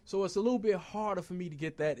it. So it's a little bit harder for me to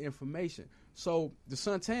get that information. So the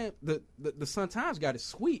Sun-Times got it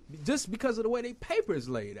sweet just because of the way their paper is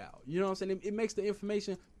laid out. You know what I'm saying? It makes the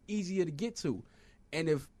information easier to get to. And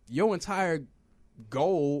if your entire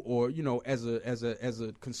goal, or as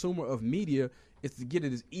a consumer of media, is to get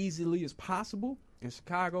it as easily as possible in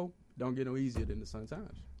Chicago, don't get no easier than the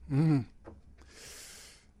Sun-Times. Mm-hmm.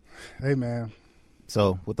 Hey, man.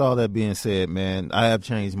 So, with all that being said, man, I have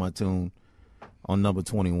changed my tune on number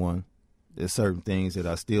 21. There's certain things that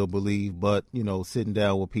I still believe, but, sitting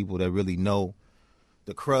down with people that really know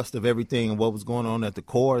the crust of everything and what was going on at the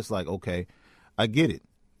core, it's like, okay, I get it.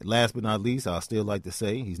 Last but not least, I still like to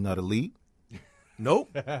say he's not elite.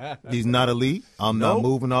 Nope. He's not elite. I'm not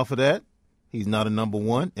moving off of that. He's not a number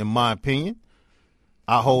one, in my opinion.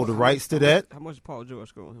 I hold the rights to that. How much Paul George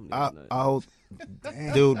score on him? The I hold,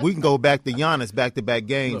 dude, we can go back to Giannis back-to-back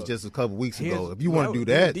games just a couple weeks ago. If you want to do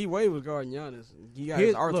that, D-Wade was guarding Giannis. You got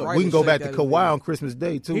his arthritis. We can go back to shake Kawhi on Christmas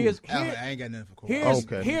Day, too. I ain't got nothing for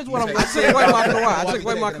Kawhi. Here's what I'm going to I say. took away my Kawhi. I took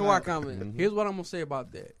away my Kawhi comment. Here's what I'm going to say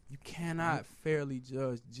about that. You cannot fairly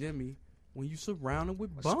judge Jimmy when you surrounded with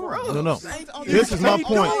bums. No. This is my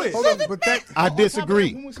point. Hold on, but I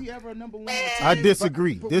disagree. When was he ever a number one? I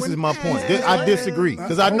disagree. This is my point. I disagree.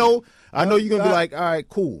 Because I know you're going to be like, all right,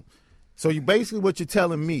 cool. So you basically what you're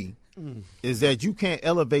telling me is that you can't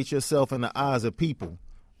elevate yourself in the eyes of people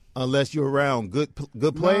unless you're around good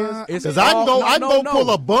players. Because I can go pull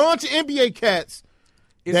a bunch of NBA cats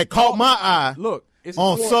that caught my eye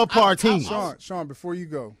on subpar teams. Shaun, before you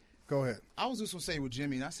go ahead. I was just going to say with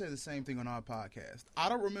Jimmy, and I said the same thing on our podcast. I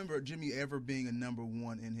don't remember Jimmy ever being a number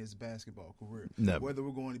one in his basketball career. Never. Whether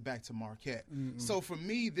we're going back to Marquette. Mm-hmm. So for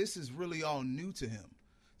me, this is really all new to him.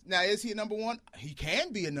 Now, is he a number one? He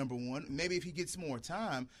can be a number one, maybe if he gets more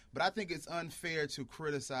time. But I think it's unfair to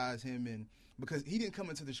criticize him because he didn't come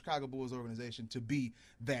into the Chicago Bulls organization to be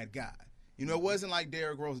that guy. It wasn't like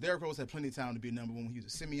Derrick Rose. Derrick Rose had plenty of time to be a number one when he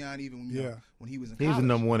was a Simeon, even when he was in college. He was the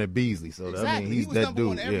number one at Beasley, so exactly. He's he was that number dude.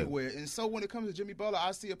 one everywhere. And so when it comes to Jimmy Butler,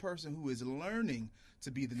 I see a person who is learning to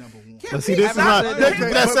be the number one. But see, this is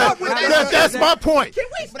that's my point.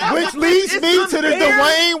 Which leads me to the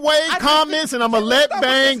Dwayne Wade comments, and I'm gonna let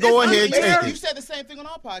Bang go ahead and take You it. said the same thing on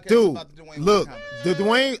our podcast Dude, about the Dwayne Wade look, comments. the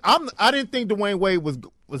Dwayne. I didn't think Dwayne Wade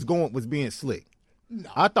was being slick. No.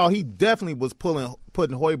 I thought he definitely was putting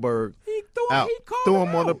Hoiberg out, throw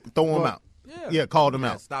him out. Yeah, called him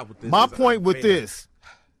out. Stop with this. My This is point with unfair. this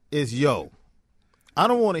is, I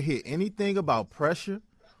don't want to hear anything about pressure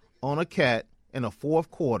on a cat in the fourth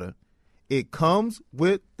quarter. It comes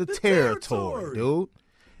with the territory, dude.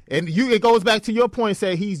 And it goes back to your point,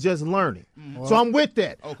 say he's just learning. Mm-hmm. So I'm with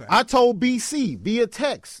that. Okay. I told BC via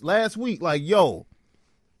text last week, like,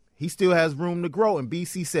 he still has room to grow, and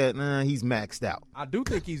BC said, nah, he's maxed out. I do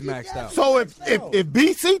think he's maxed out. So if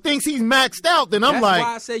BC thinks he's maxed out, then I'm That's like,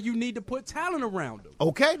 why I said you need to put talent around him.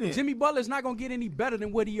 Okay, then. Jimmy Butler's not going to get any better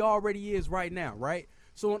than what he already is right now, right?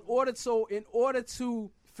 So in order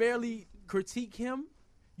to fairly critique him,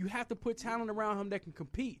 you have to put talent around him that can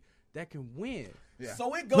compete, that can win. Yeah.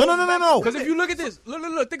 So it goes. No. Because if you look at this,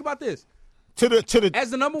 look, think about this. To the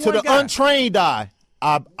As the number to one the guy. untrained eye,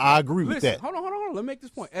 I agree with Listen, that. hold on. Let me make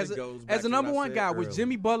this point. As goes back the to number what I one said guy, which earlier.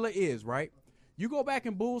 Jimmy Butler is, right? You go back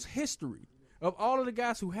in Bulls history of all of the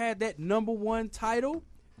guys who had that number one title,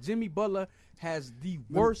 Jimmy Butler has the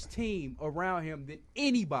worst team around him than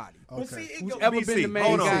anybody who's BC, ever been the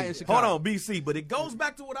main guy in Chicago. Hold on, BC, but it goes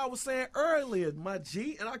back to what I was saying earlier, my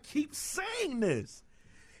G, and I keep saying this.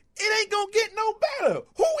 It ain't gonna get no better.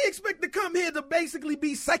 Who we expect to come here to basically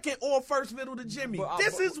be second or first fiddle to Jimmy?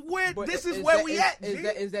 This is where we at.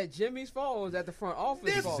 Is that Jimmy's fault or is that the front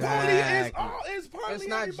office fault? It's partly it's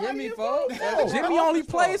not everybody Jimmy's fault. involved. Jimmy only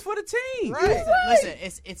plays for the team. Right. Listen,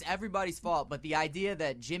 it's everybody's fault, but the idea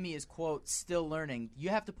that Jimmy is, quote, still learning, you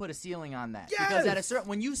have to put a ceiling on that. Yes. Because at a certain,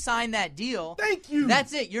 when you sign that deal, thank you.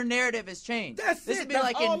 That's it. Your narrative has changed. That's this it. Would be That's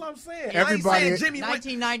like all in, I'm saying. Everybody, I ain't saying Jimmy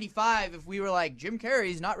 1995, if we were like, Jim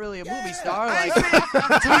Carrey's not really a movie star. I Like,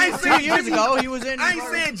 ain't saying 2 years Jimmy, ago, he was in. I ain't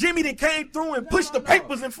saying Jimmy that came through and pushed the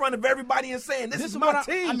papers in front of everybody and saying, this is my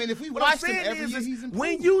team. I mean, if we what I'm watch him saying every year, is he's improved.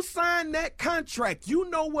 when you sign that contract, you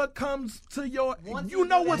know what comes to your, you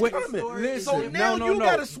know what's coming. Listen, So now you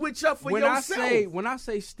got to switch up for yourself. When I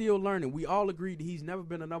say still learning, we all agreed that he's never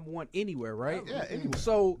been a number one anywhere, right? Yeah, anywhere.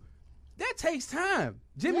 So that takes time.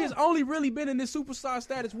 Jimmy has only really been in this superstar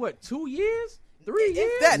status, 2 years? 3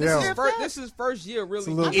 years? This is first year,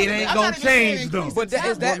 really. It ain't going to change, though. But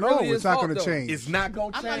is that really his it's not fault, going to though? change. It's not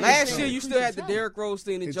going to change. Last year, you still had the Derrick Rose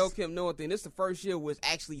thing and Joe Kim Noah thing. This is the first year was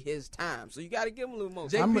actually his time. So you got to give him a little more.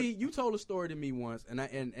 JP, you told a story to me once, and I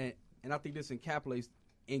think this encapsulates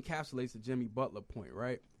the Jimmy Butler point,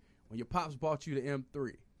 right? When your pops bought you the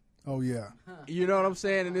M3. Oh, yeah. You know what I'm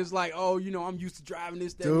saying? And it's like, I'm used to driving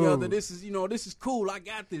this, that, and the other. This is cool. I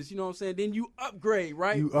got this. You know what I'm saying? Then you upgrade,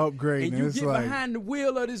 right? You upgrade. And you get behind the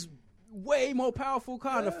wheel of this way more powerful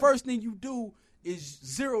car. And the first thing you do is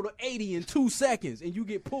 0 to 80 in 2 seconds, and you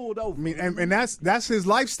get pulled over. I mean, and that's his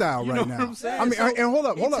lifestyle you right know now. What I'm saying? I mean, and hold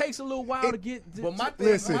up. It takes a little while to get. But my thing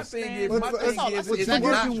is, that's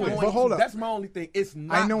my only thing. It's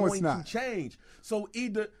not going to change. So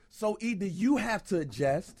either you have to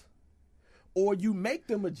adjust, or you make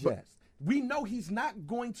them adjust. We know he's not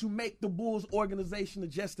going to make the Bulls organization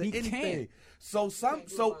adjust to anything. Can't. So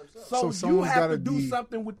you have to do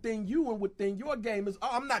something within you and within your game.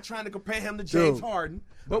 I'm not trying to compare him to James Harden.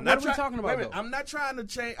 But what are we talking about? I'm not trying to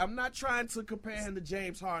change. I'm not trying to compare him to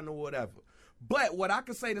James Harden or whatever. But what I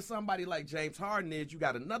could say to somebody like James Harden is you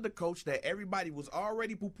got another coach that everybody was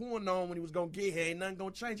already poo-pooing on when he was going to get here. Ain't nothing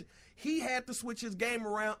going to change it. He had to switch his game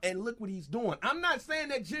around, and look what he's doing. I'm not saying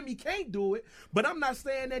that Jimmy can't do it, but I'm not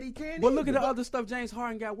saying that he can't. But look at the other stuff James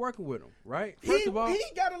Harden got working with him, right? First of all, he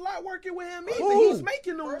got a lot working with him either. He's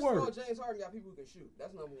making them work. First of all, James Harden got people who can shoot.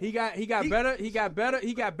 That's number one. He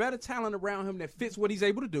got better talent around him that fits what he's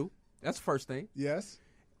able to do. That's the first thing. Yes.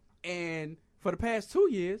 And for the past 2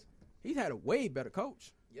 years, he's had a way better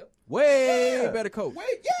coach. Yep. Way better coach.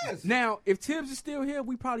 Yes. Now, if Tibbs is still here,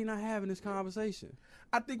 we probably not having this conversation.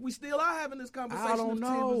 I think we still are having this conversation. I don't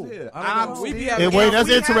know. That's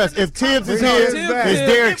interesting. If Tibbs is here, is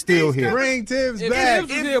Derek still here? Bring Tibbs back. If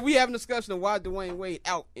Tibbs is here, we having a discussion of why Dwayne Wade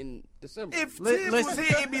out in December. If Tibbs was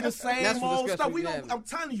here, it'd be the same old stuff. I'm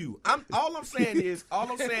telling you. All I'm saying is,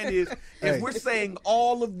 if we're saying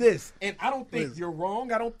all of this, and I don't think you're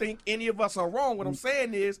wrong. I don't think any of us are wrong. What I'm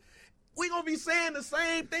saying is, we're going to be saying the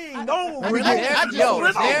same thing. Hold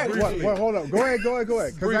up. Go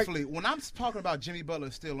ahead. Briefly, when I'm talking about Jimmy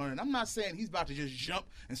Butler still learning, I'm not saying he's about to just jump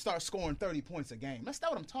and start scoring 30 points a game. That's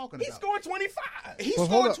not what I'm talking about. He's scoring 25. He's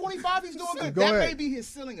scoring 25. He's doing good. That may be his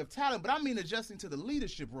ceiling of talent, but I mean adjusting to the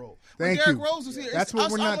leadership role. When Derrick Rose was here, that's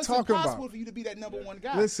what we're not talking about. It's impossible for you to be that number one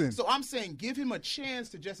guy. Listen. So I'm saying give him a chance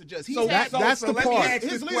to just adjust. That's the part.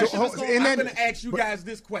 I'm going to ask you guys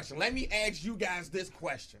this question. Let me ask you guys this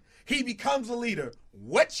question. He becomes a leader.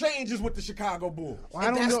 What changes with the Chicago Bulls?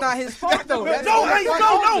 That's not his fault, though. No.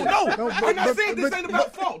 I'm not saying this ain't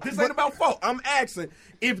about fault. This ain't about fault. I'm asking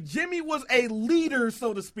if Jimmy was a leader,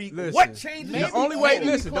 so to speak. What changes? The only way to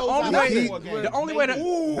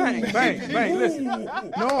bang. Listen.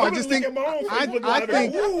 No, I just think. I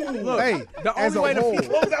think. Look, hey, the only way to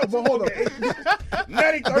close out. But hold up.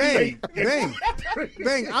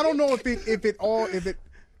 Bang. I don't know if it.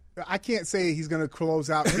 I can't say he's going to close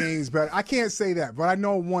out games, but I can't say that. But I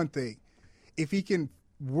know one thing. If he can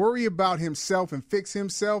worry about himself and fix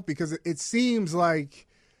himself, because it seems like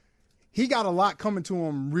he got a lot coming to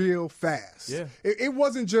him real fast. Yeah. It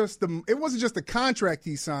wasn't just the contract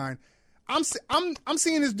he signed. I'm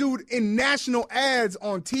seeing this dude in national ads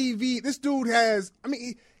on TV. This dude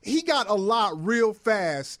he got a lot real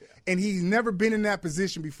fast, and he's never been in that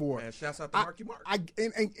position before. Man, shouts out to Marky Mark.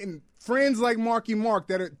 And friends like Marky Mark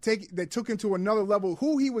that took him to another level,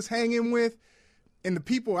 who he was hanging with, and the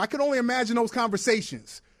people. I could only imagine those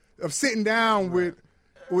conversations of sitting down with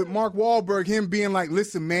with Mark Wahlberg, him being like,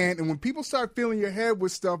 listen, man, and when people start filling your head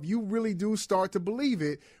with stuff, you really do start to believe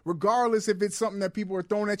it, regardless if it's something that people are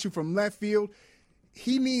throwing at you from left field.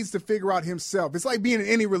 He needs to figure out himself. It's like being in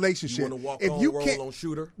any relationship. You want to walk if on, you roll can't, on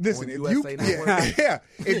shooter? Listen, on if USA you, Network? yeah,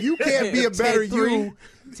 if you can't be a better you,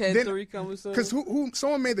 10-3 coming soon. because who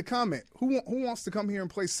someone made the comment, who wants to come here and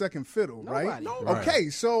play second fiddle, right? Nobody. Okay,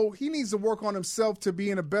 so he needs to work on himself to be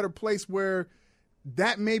in a better place where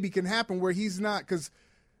that maybe can happen, where he's not, because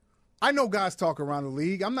I know guys talk around the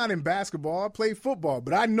league. I'm not in basketball. I play football,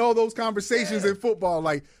 but I know those conversations in football,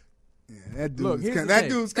 like, yeah, that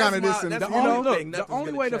dude's kind of this and that's that. The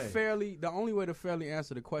only way to fairly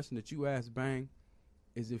answer the question that you asked, Bang,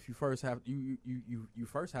 is if you first have you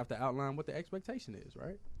first have to outline what the expectation is,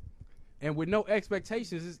 right? And with no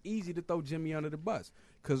expectations, it's easy to throw Jimmy under the bus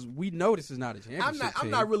because we know this is not a championship team. I'm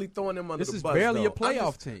not really throwing him under the bus. This is barely though. a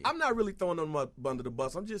playoff team. I'm not really throwing him up under the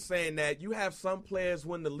bus. I'm just saying that you have some players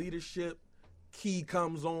when the leadership key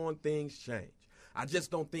comes on, things change. I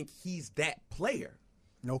just don't think he's that player.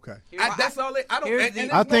 Okay. That's all.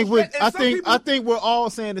 I think we're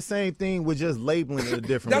all saying the same thing. We're just labeling it a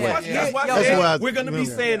different way. That's why we're going to be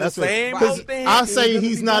saying the same thing. I say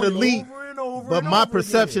he's not elite, but my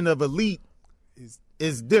perception of elite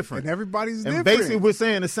is different. And everybody's different. And basically, we're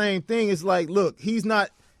saying the same thing. It's like, look, he's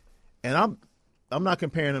not, and I'm not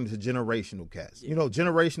comparing him to generational cats. You know,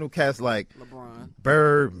 generational cats like LeBron,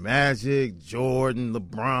 Bird, Magic, Jordan,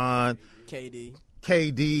 LeBron, KD.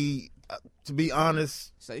 To be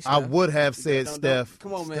honest, I would have said Steph.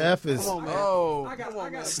 Come on, man. Steph is. Come on, man. Come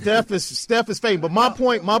on, man. Steph is fake. But my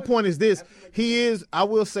point is this: he is. I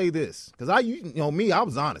will say this because I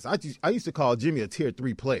was honest. I used to call Jimmy a tier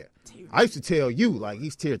 3 player. I used to tell you like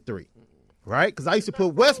he's tier 3, right? Because I used to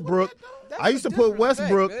put Westbrook.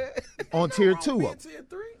 On tier 2.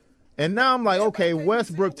 And now I'm like, okay,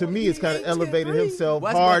 Westbrook to me has kind of elevated himself.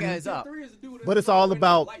 Harden. But it's all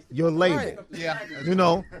about your label. Yeah. You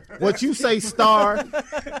know, what you say star,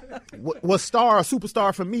 what star or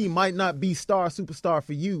superstar for me might not be star or superstar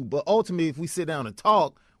for you. But ultimately, if we sit down and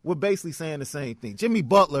talk, we're basically saying the same thing. Jimmy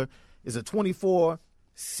Butler is a 24,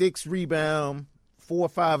 6 rebound, 4 or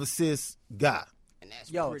 5 assist guy.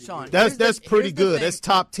 Yo, Shaun, that's pretty good. That's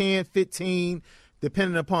top 10, 15,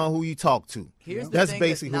 depending upon who you talk to. That's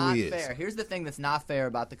basically who he is. Here's the thing that's not fair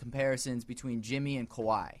about the comparisons between Jimmy and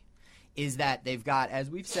Kawhi. Is that they've got, as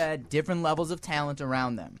we've said, different levels of talent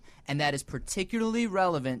around them. And that is particularly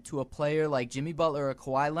relevant to a player like Jimmy Butler or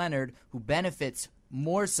Kawhi Leonard who benefits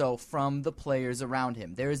more so from the players around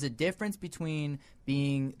him. There is a difference between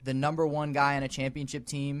being the number 1 guy on a championship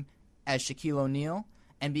team as Shaquille O'Neal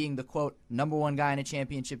and being the, quote, number 1 guy on a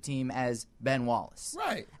championship team as Ben Wallace.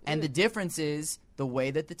 Right. And the difference is the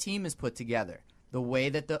way that the team is put together, the way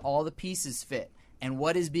that all the pieces fit, and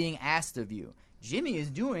what is being asked of you. Jimmy is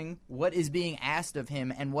doing what is being asked of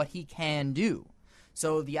him and what he can do.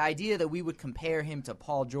 So the idea that we would compare him to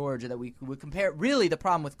Paul George or that we would compare – really the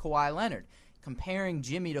problem with Kawhi Leonard, comparing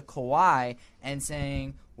Jimmy to Kawhi and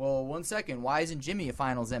saying, well, 1 second, why isn't Jimmy a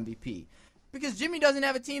finals MVP? Because Jimmy doesn't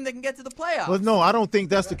have a team that can get to the playoffs. Well, no, I don't think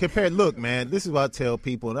that's the compare. Look, man, this is what I tell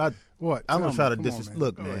people. And I'm going to try to disrespect.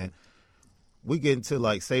 Look, man. We get into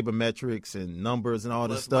like sabermetrics and numbers and all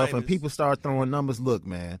this stuff, and people start throwing numbers. Look,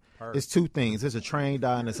 man, it's 2 things. There's a trained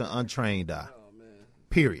eye and it's an untrained eye.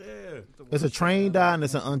 Period. There's a trained eye and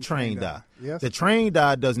it's an untrained eye. Yes. The trained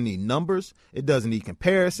eye doesn't need numbers. It doesn't need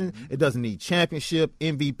comparison. It doesn't need championship,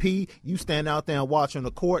 MVP. You stand out there and watch on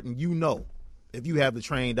the court, and you know if you have the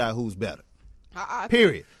trained eye who's better.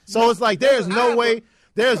 Period. So it's like there's no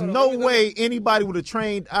way anybody with a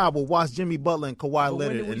trained eye will watch Jimmy Butler and Kawhi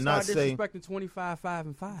Leonard and not say disrespecting 25, 5,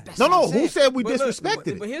 and 5. No. Who said we disrespected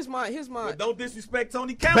it? But here's my. Don't disrespect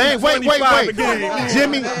Tony Campbell. Bang, wait.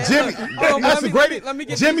 Jimmy. That's the great.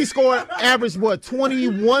 Jimmy scored averaged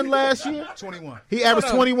 21 last year. 21. He averaged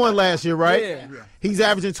 21 last year, right? Yeah. He's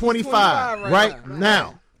averaging 25 right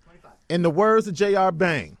now. In the words of J.R.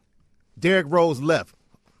 Bang, Derrick Rose left.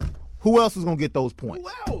 Who else is gonna get those points?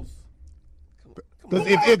 Who else? Because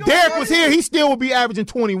if Derrick was here, he still would be averaging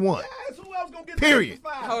 21. Yes, who else gonna get Period.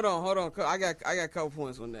 25? Hold on. I got a couple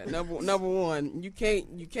points on that. Number one, you can't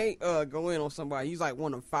go in on somebody. He's like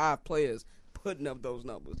one of 5 players putting up those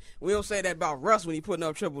numbers. We don't say that about Russ when he putting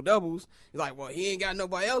up triple doubles. He's like, well, he ain't got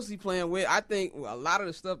nobody else he playing with. I think a lot of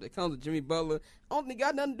the stuff that comes with Jimmy Butler, I don't think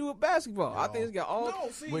got nothing to do with basketball. I think it's got all.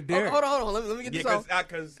 No, see, with Derrick. Hold on. Let me get this off. I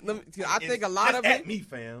think a lot of it. At me,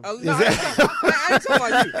 fam. No, I ain't talking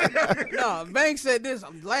about you. No, Banks said this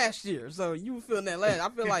last year, so you were feeling that last. I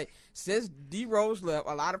feel like since D Rose left,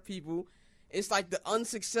 a lot of people, it's like the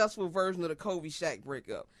unsuccessful version of the Kobe Shaq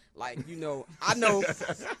breakup. Like, I know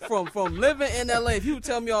from living in LA, people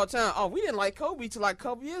tell me all the time, oh, we didn't like Kobe till like a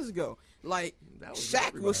couple years ago. Like,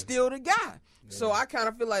 Shaq was still the guy. Yeah. So I kind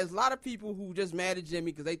of feel like there's a lot of people who just mad at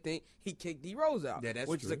Jimmy because they think he kicked D Rose out,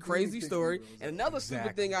 which is a crazy story. And another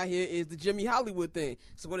stupid thing I hear is the Jimmy Hollywood thing.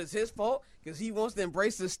 So what is his fault? Because he wants to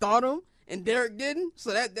embrace his stardom, and Derek didn't.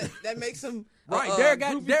 So that makes him right. Derek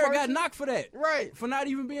got knocked for that, right? For not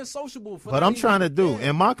even being sociable. But I'm trying to do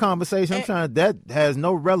in my conversation. That has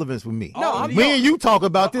no relevance with me. No, me and you talk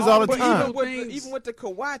about this all the time. Even with the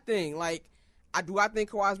Kawhi thing, like, do I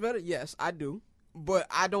think Kawhi's better? Yes, I do. But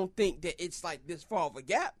I don't think that it's like this far of a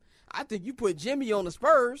gap. I think you put Jimmy on the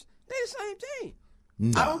Spurs, they the same team.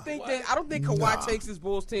 Nah. I don't think Kawhi takes his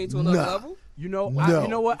Bulls team to another level. You know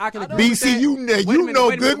what? I can agree with that. You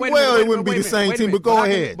know good well it wouldn't be the same team, but go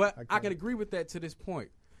ahead. But I can agree with that to this point.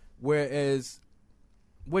 Whereas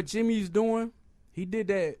what Jimmy's doing, he did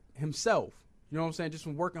that himself. You know what I'm saying? Just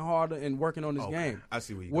from working harder and working on his game. I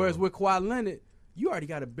see what you're Whereas going. with Kawhi Leonard, you already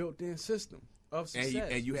got a built-in system of success.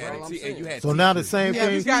 And you had so now the same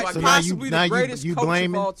thing. So now you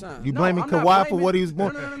blaming Kawhi for what he was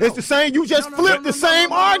doing. It's the same. You just flipped the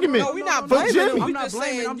same argument. No, we're not blaming him. I'm not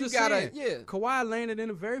blaming. I'm just saying. Kawhi landed in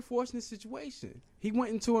a very fortunate situation. He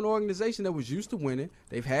went into an organization that was used to winning.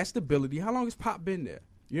 They've had stability. How long has Pop been there?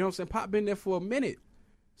 You know what I'm saying? Pop been there for a minute.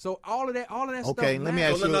 So all of that stuff. Okay, let me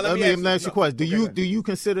ask you a question. Do you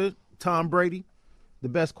consider Tom Brady the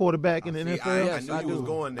best quarterback in the NFL? Yes, I knew you was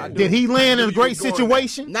going there. Did he land in a great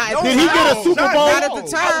situation? Did he get a Super Bowl? Not at the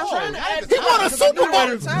time. He won a Super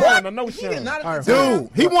Bowl. What? Dude,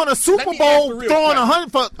 he won a Super Bowl throwing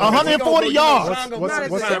 140 yards.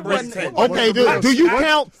 Okay, dude. Do you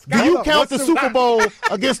count the Super Bowl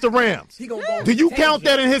against the Rams? Do you count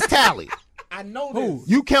that in his tally? I know this.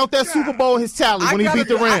 You count that Super Bowl his tally when he beat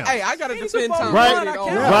the Rams. Hey, I got to defend Tom Brady.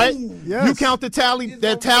 Right? Yes. You count the tally.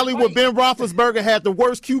 That tally where Ben Roethlisberger had the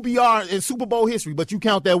worst QBR in Super Bowl history, but you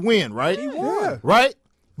count that win, right? He won. Right?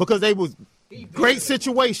 Because they was great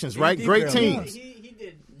situations, right? Great teams. He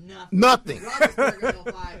did Nothing.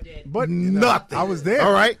 But nothing. I was there.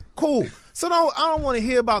 All right? Cool. So I don't want to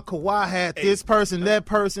hear about Kawhi had this person, that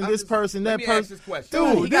person, this person, that person.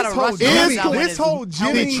 Dude, this whole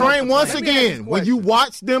Jimmy train once again. When you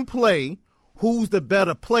watch them play, who's the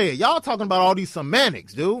better player? Y'all talking about all these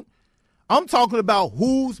semantics, dude. I'm talking about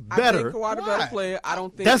who's better. I think Kawhi the better player. I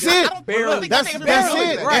don't think that's it. That's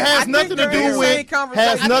it. It has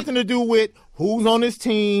nothing to do with who's on his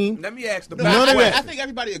team. Let me ask I think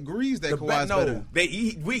everybody agrees that Kawhi's better.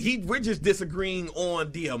 We're just disagreeing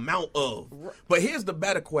on the amount of. But here's the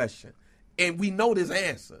better question, and we know this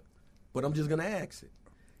answer, but I'm just gonna ask it: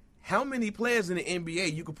 how many players in the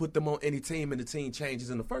NBA you could put them on any team and the team changes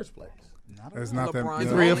in the first place? It's not that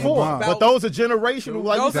 3 or 4, but those are generational.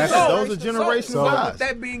 Like you said, those are generational guys.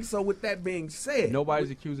 With that being said, nobody's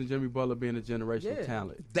accusing Jimmy Butler being a generational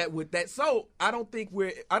talent. So I don't think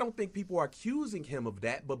people are accusing him of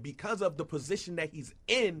that, but because of the position that he's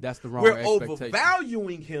in, that's the wrong we're expectation.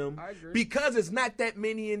 overvaluing him because it's not that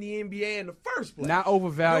many in the NBA in the first place. Not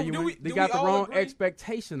overvaluing. They got the wrong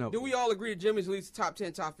expectation of him. Do we all agree that Jimmy's at least top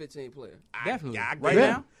 10, top 15 player? Definitely. Right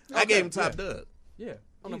now, I gave him top dub. Yeah.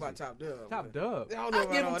 I don't know about top dub. Top dub. I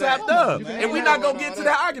give him top dub. And we're not going to get to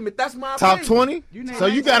that argument. That's my top 20? So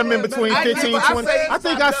you got him in between 15 and 20. I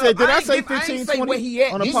think I said, did I say 15, 20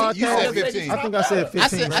 on the podcast? You said 15. I think I said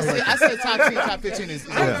 15. I said top 10, top 15 is.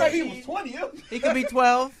 I said he was 20. He could be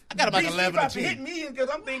 12. I got about 11 or 2. Hit me because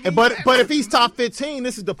I'm thinking. But if he's top 15,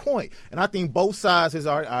 this is the point. And I think both sides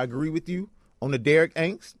I agree with you on the Derek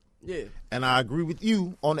angst. Yeah. And I agree with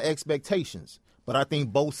you on the expectations. But I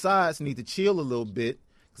think both sides need to chill a little bit.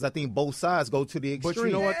 Because I think both sides go to the extreme. But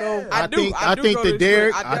you know what though? I think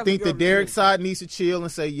the Derek side needs to chill and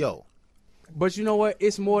say, yo. But you know what?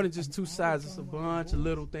 It's more than just two sides. It's a bunch of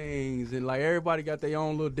little things, and like everybody got their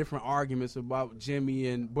own little different arguments about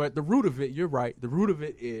Jimmy. But the root of it, you're right. The root of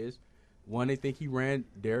it is one, they think he ran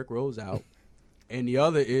Derrick Rose out, and the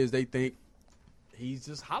other is they think he's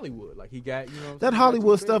just Hollywood. Like he got that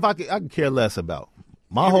Hollywood stuff. I could care less about.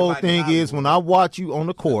 My whole thing is when I watch you on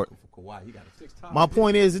the court. My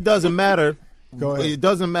point is, it doesn't matter. It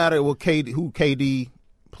doesn't matter who KD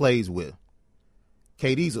plays with.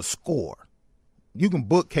 KD's a scorer. You can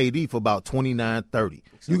book KD for about 29, 30.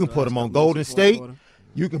 You can put him on Golden State.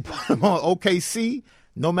 You can put him on OKC.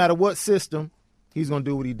 No matter what system, he's going to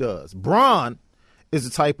do what he does. Bron is the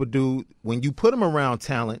type of dude, when you put him around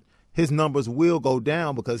talent, his numbers will go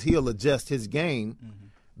down because he'll adjust his game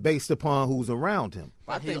based upon who's around him.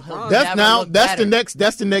 That's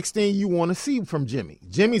the next thing you want to see from Jimmy.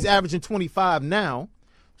 Jimmy's averaging 25 now,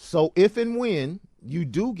 so if and when you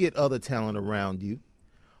do get other talent around you,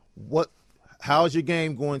 how's your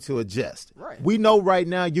game going to adjust? Right. We know right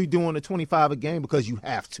now you're doing a 25 a game because you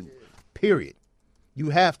have to. Period. You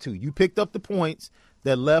have to. You picked up the points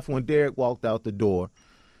that left when Derek walked out the door.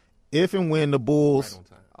 If and when the Bulls,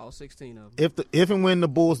 all 16 of them. If and when the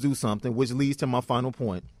Bulls do something, which leads to my final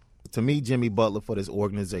point, to me, Jimmy Butler for this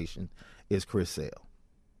organization is Chris Sale.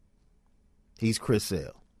 He's Chris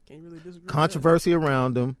Sale. Can't really disagree. Controversy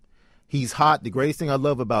around him. He's hot. The greatest thing I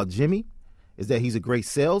love about Jimmy is that he's a great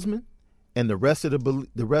salesman, and the rest of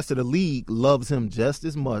the league loves him just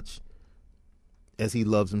as much as he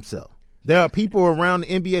loves himself. There are people around the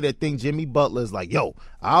NBA that think Jimmy Butler is like, yo,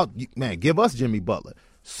 give us Jimmy Butler.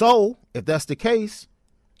 So, if that's the case,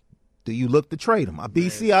 do you look to trade him?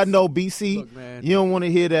 BC, I know, BC, look, you don't want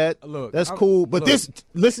to hear that. Look, that's cool. But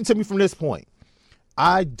listen to me from this point.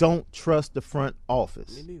 I don't trust the front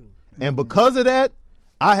office. Me neither. And because of that,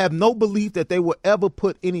 I have no belief that they will ever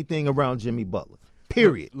put anything around Jimmy Butler,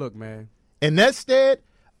 period. Look, man. And instead,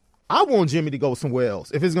 I want Jimmy to go somewhere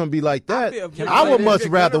else. If it's going to be like that, I would much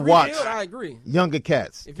rather watch younger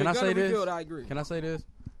cats. Can I say this? I agree. Can I say this?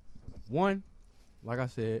 One, like I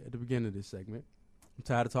said at the beginning of this segment, I'm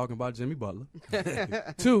tired of talking about Jimmy Butler.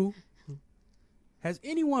 Two, has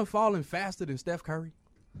anyone fallen faster than Steph Curry?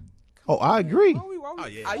 Oh, I agree. Oh,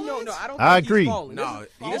 yeah. I don't I think agree. he's falling. No,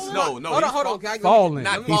 Hold on. Falling.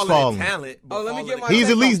 Not He's falling falling. in talent. But let me get my. He's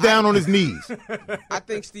at least down on his knees. I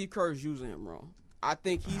think Steve Kerr's using him wrong. I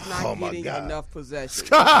think he's not getting enough possession.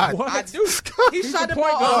 God. I do. He shot the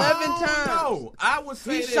ball 11 times. No, I would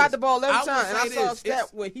say He shot the ball 11 times, and I saw a stat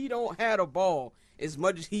where he don't have a ball as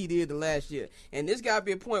much as he did the last year. And this got to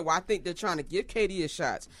be a point where I think they're trying to give KD his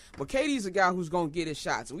shots. But KD's a guy who's going to get his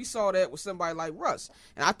shots. And we saw that with somebody like Russ.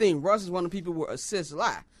 And I think Russ is one of the people where assists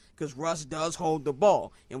lie because Russ does hold the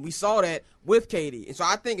ball. And we saw that with KD. And so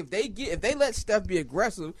I think if they let Steph be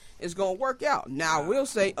aggressive, it's going to work out. Now, I will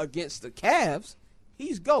say against the Cavs,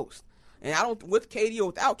 he's ghost. And with KD or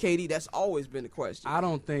without KD, that's always been the question. I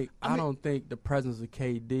don't think the presence of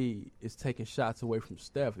KD is taking shots away from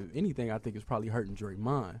Steph. If anything, I think it's probably hurting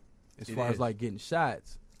Draymond as far as like getting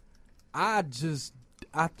shots. I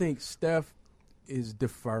think Steph is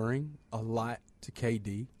deferring a lot to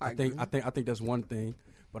KD. I think that's one thing.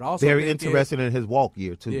 But also very interested in his walk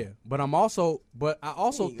year too. Yeah, but I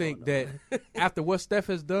also think that after what Steph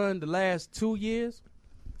has done the last 2 years,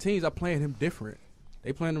 teams are playing him different.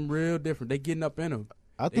 They playing him real different. They getting up in him.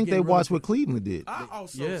 I think they watched what Cleveland did. I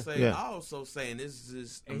also saying this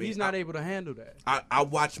is. He's not able to handle that. I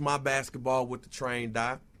watch my basketball with the trained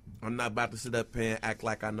eye. I'm not about to sit up here and act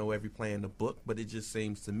like I know every play in the book, but it just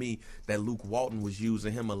seems to me that Luke Walton was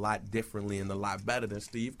using him a lot differently and a lot better than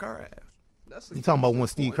Steve Kerr has. You talking about when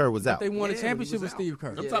Steve Kerr was out? They won a championship with Steve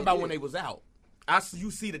Kerr. I'm talking about when they was out. You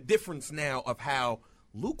see the difference now of how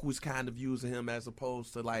Luke was kind of using him as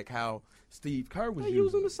opposed to like how Steve Kerr was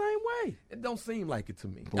using him the same way. It don't seem like it to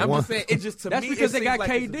me. But I'm just saying it just to that's me. Because it they got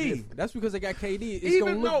like KD. That's because they got KD. It's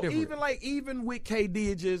gonna look different. Even with KD,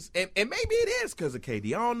 it just and maybe it is because of KD.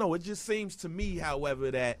 I don't know. It just seems to me,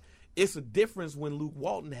 however, that it's a difference when Luke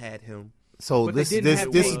Walton had him. So this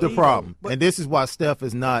is the problem, and this is why Steph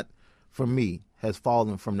is not, for me, has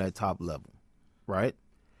fallen from that top level, right?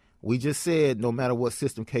 We just said no matter what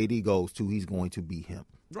system KD goes to, he's going to be him.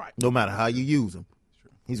 Right. No matter how you use him,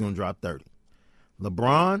 he's going to drop 30.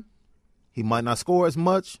 LeBron, he might not score as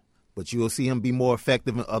much, but you'll see him be more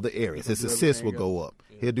effective in other areas. His assists will go up.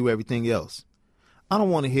 Yeah. He'll do everything else. I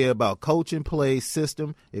don't want to hear about coaching, play,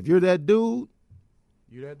 system. If you're that dude,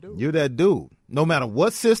 you're that dude. No matter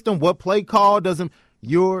what system, what play call,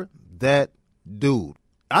 you're that dude.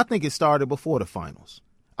 I think it started before the finals.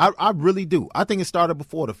 I really do. I think it started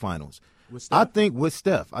before the finals. I think with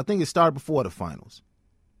Steph, I think it started before the finals.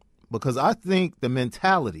 Because I think the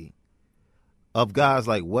mentality of guys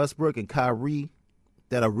like Westbrook and Kyrie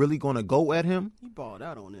that are really going to go at him. He balled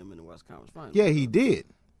out on them in the West Conference Finals. Yeah, he did.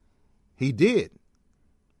 He did.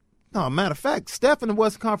 No, matter of fact, Steph in the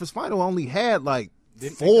West Conference Final only had like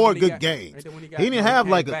 4 good games. He didn't have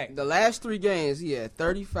like the last 3 games he had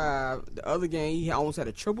 35. The other game he almost had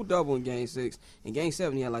a triple double in Game 6. In Game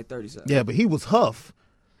 7 he had like 37. Yeah, but he was Huff.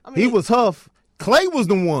 He was Huff. Clay was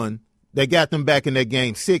the one that got them back in that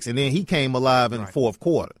Game 6, and then he came alive in the fourth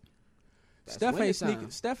quarter. Steph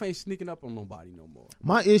ain't sneaking up on nobody no more.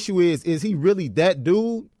 My issue is he really that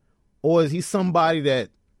dude, or is he somebody that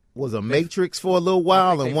was a matrix for a little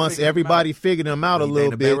while, and once everybody figured him out a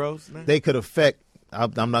little bit, they could affect.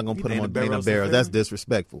 I'm not gonna put him on Dana Barrows. That's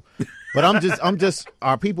disrespectful. But I'm just.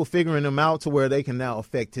 Are people figuring him out to where they can now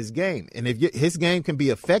affect his game? And if his game can be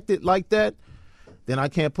affected like that, then I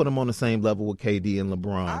can't put him on the same level with KD and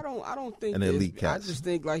LeBron. I don't think and elite cats. I just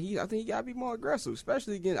think I think he gotta be more aggressive,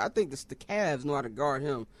 especially again. I think the Cavs know how to guard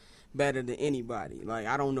him better than anybody. Like,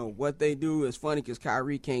 I don't know what they do. It's funny because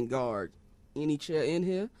Kyrie can't guard any chair in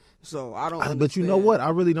here. So I don't. But you know what? I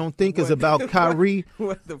really don't think it's about Kyrie.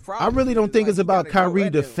 What the problem I really don't think like, it's about Kyrie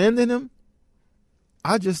defending him.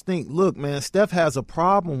 I just think, look, man, Steph has a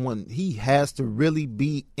problem when he has to really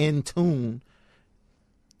be in tune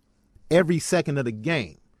every second of the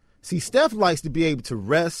game. See, Steph likes to be able to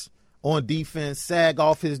rest on defense, sag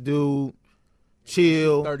off his dude,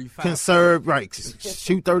 chill, conserve, right,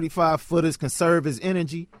 shoot 35-footers, conserve his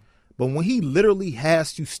energy. But when he literally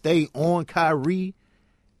has to stay on Kyrie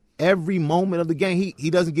every moment of the game, he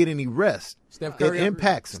doesn't get any rest. Steph Curry it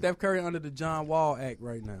impacts him. Steph Curry under the John Wall Act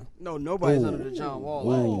right now. No, nobody's under the John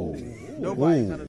Wall Act. Nobody's under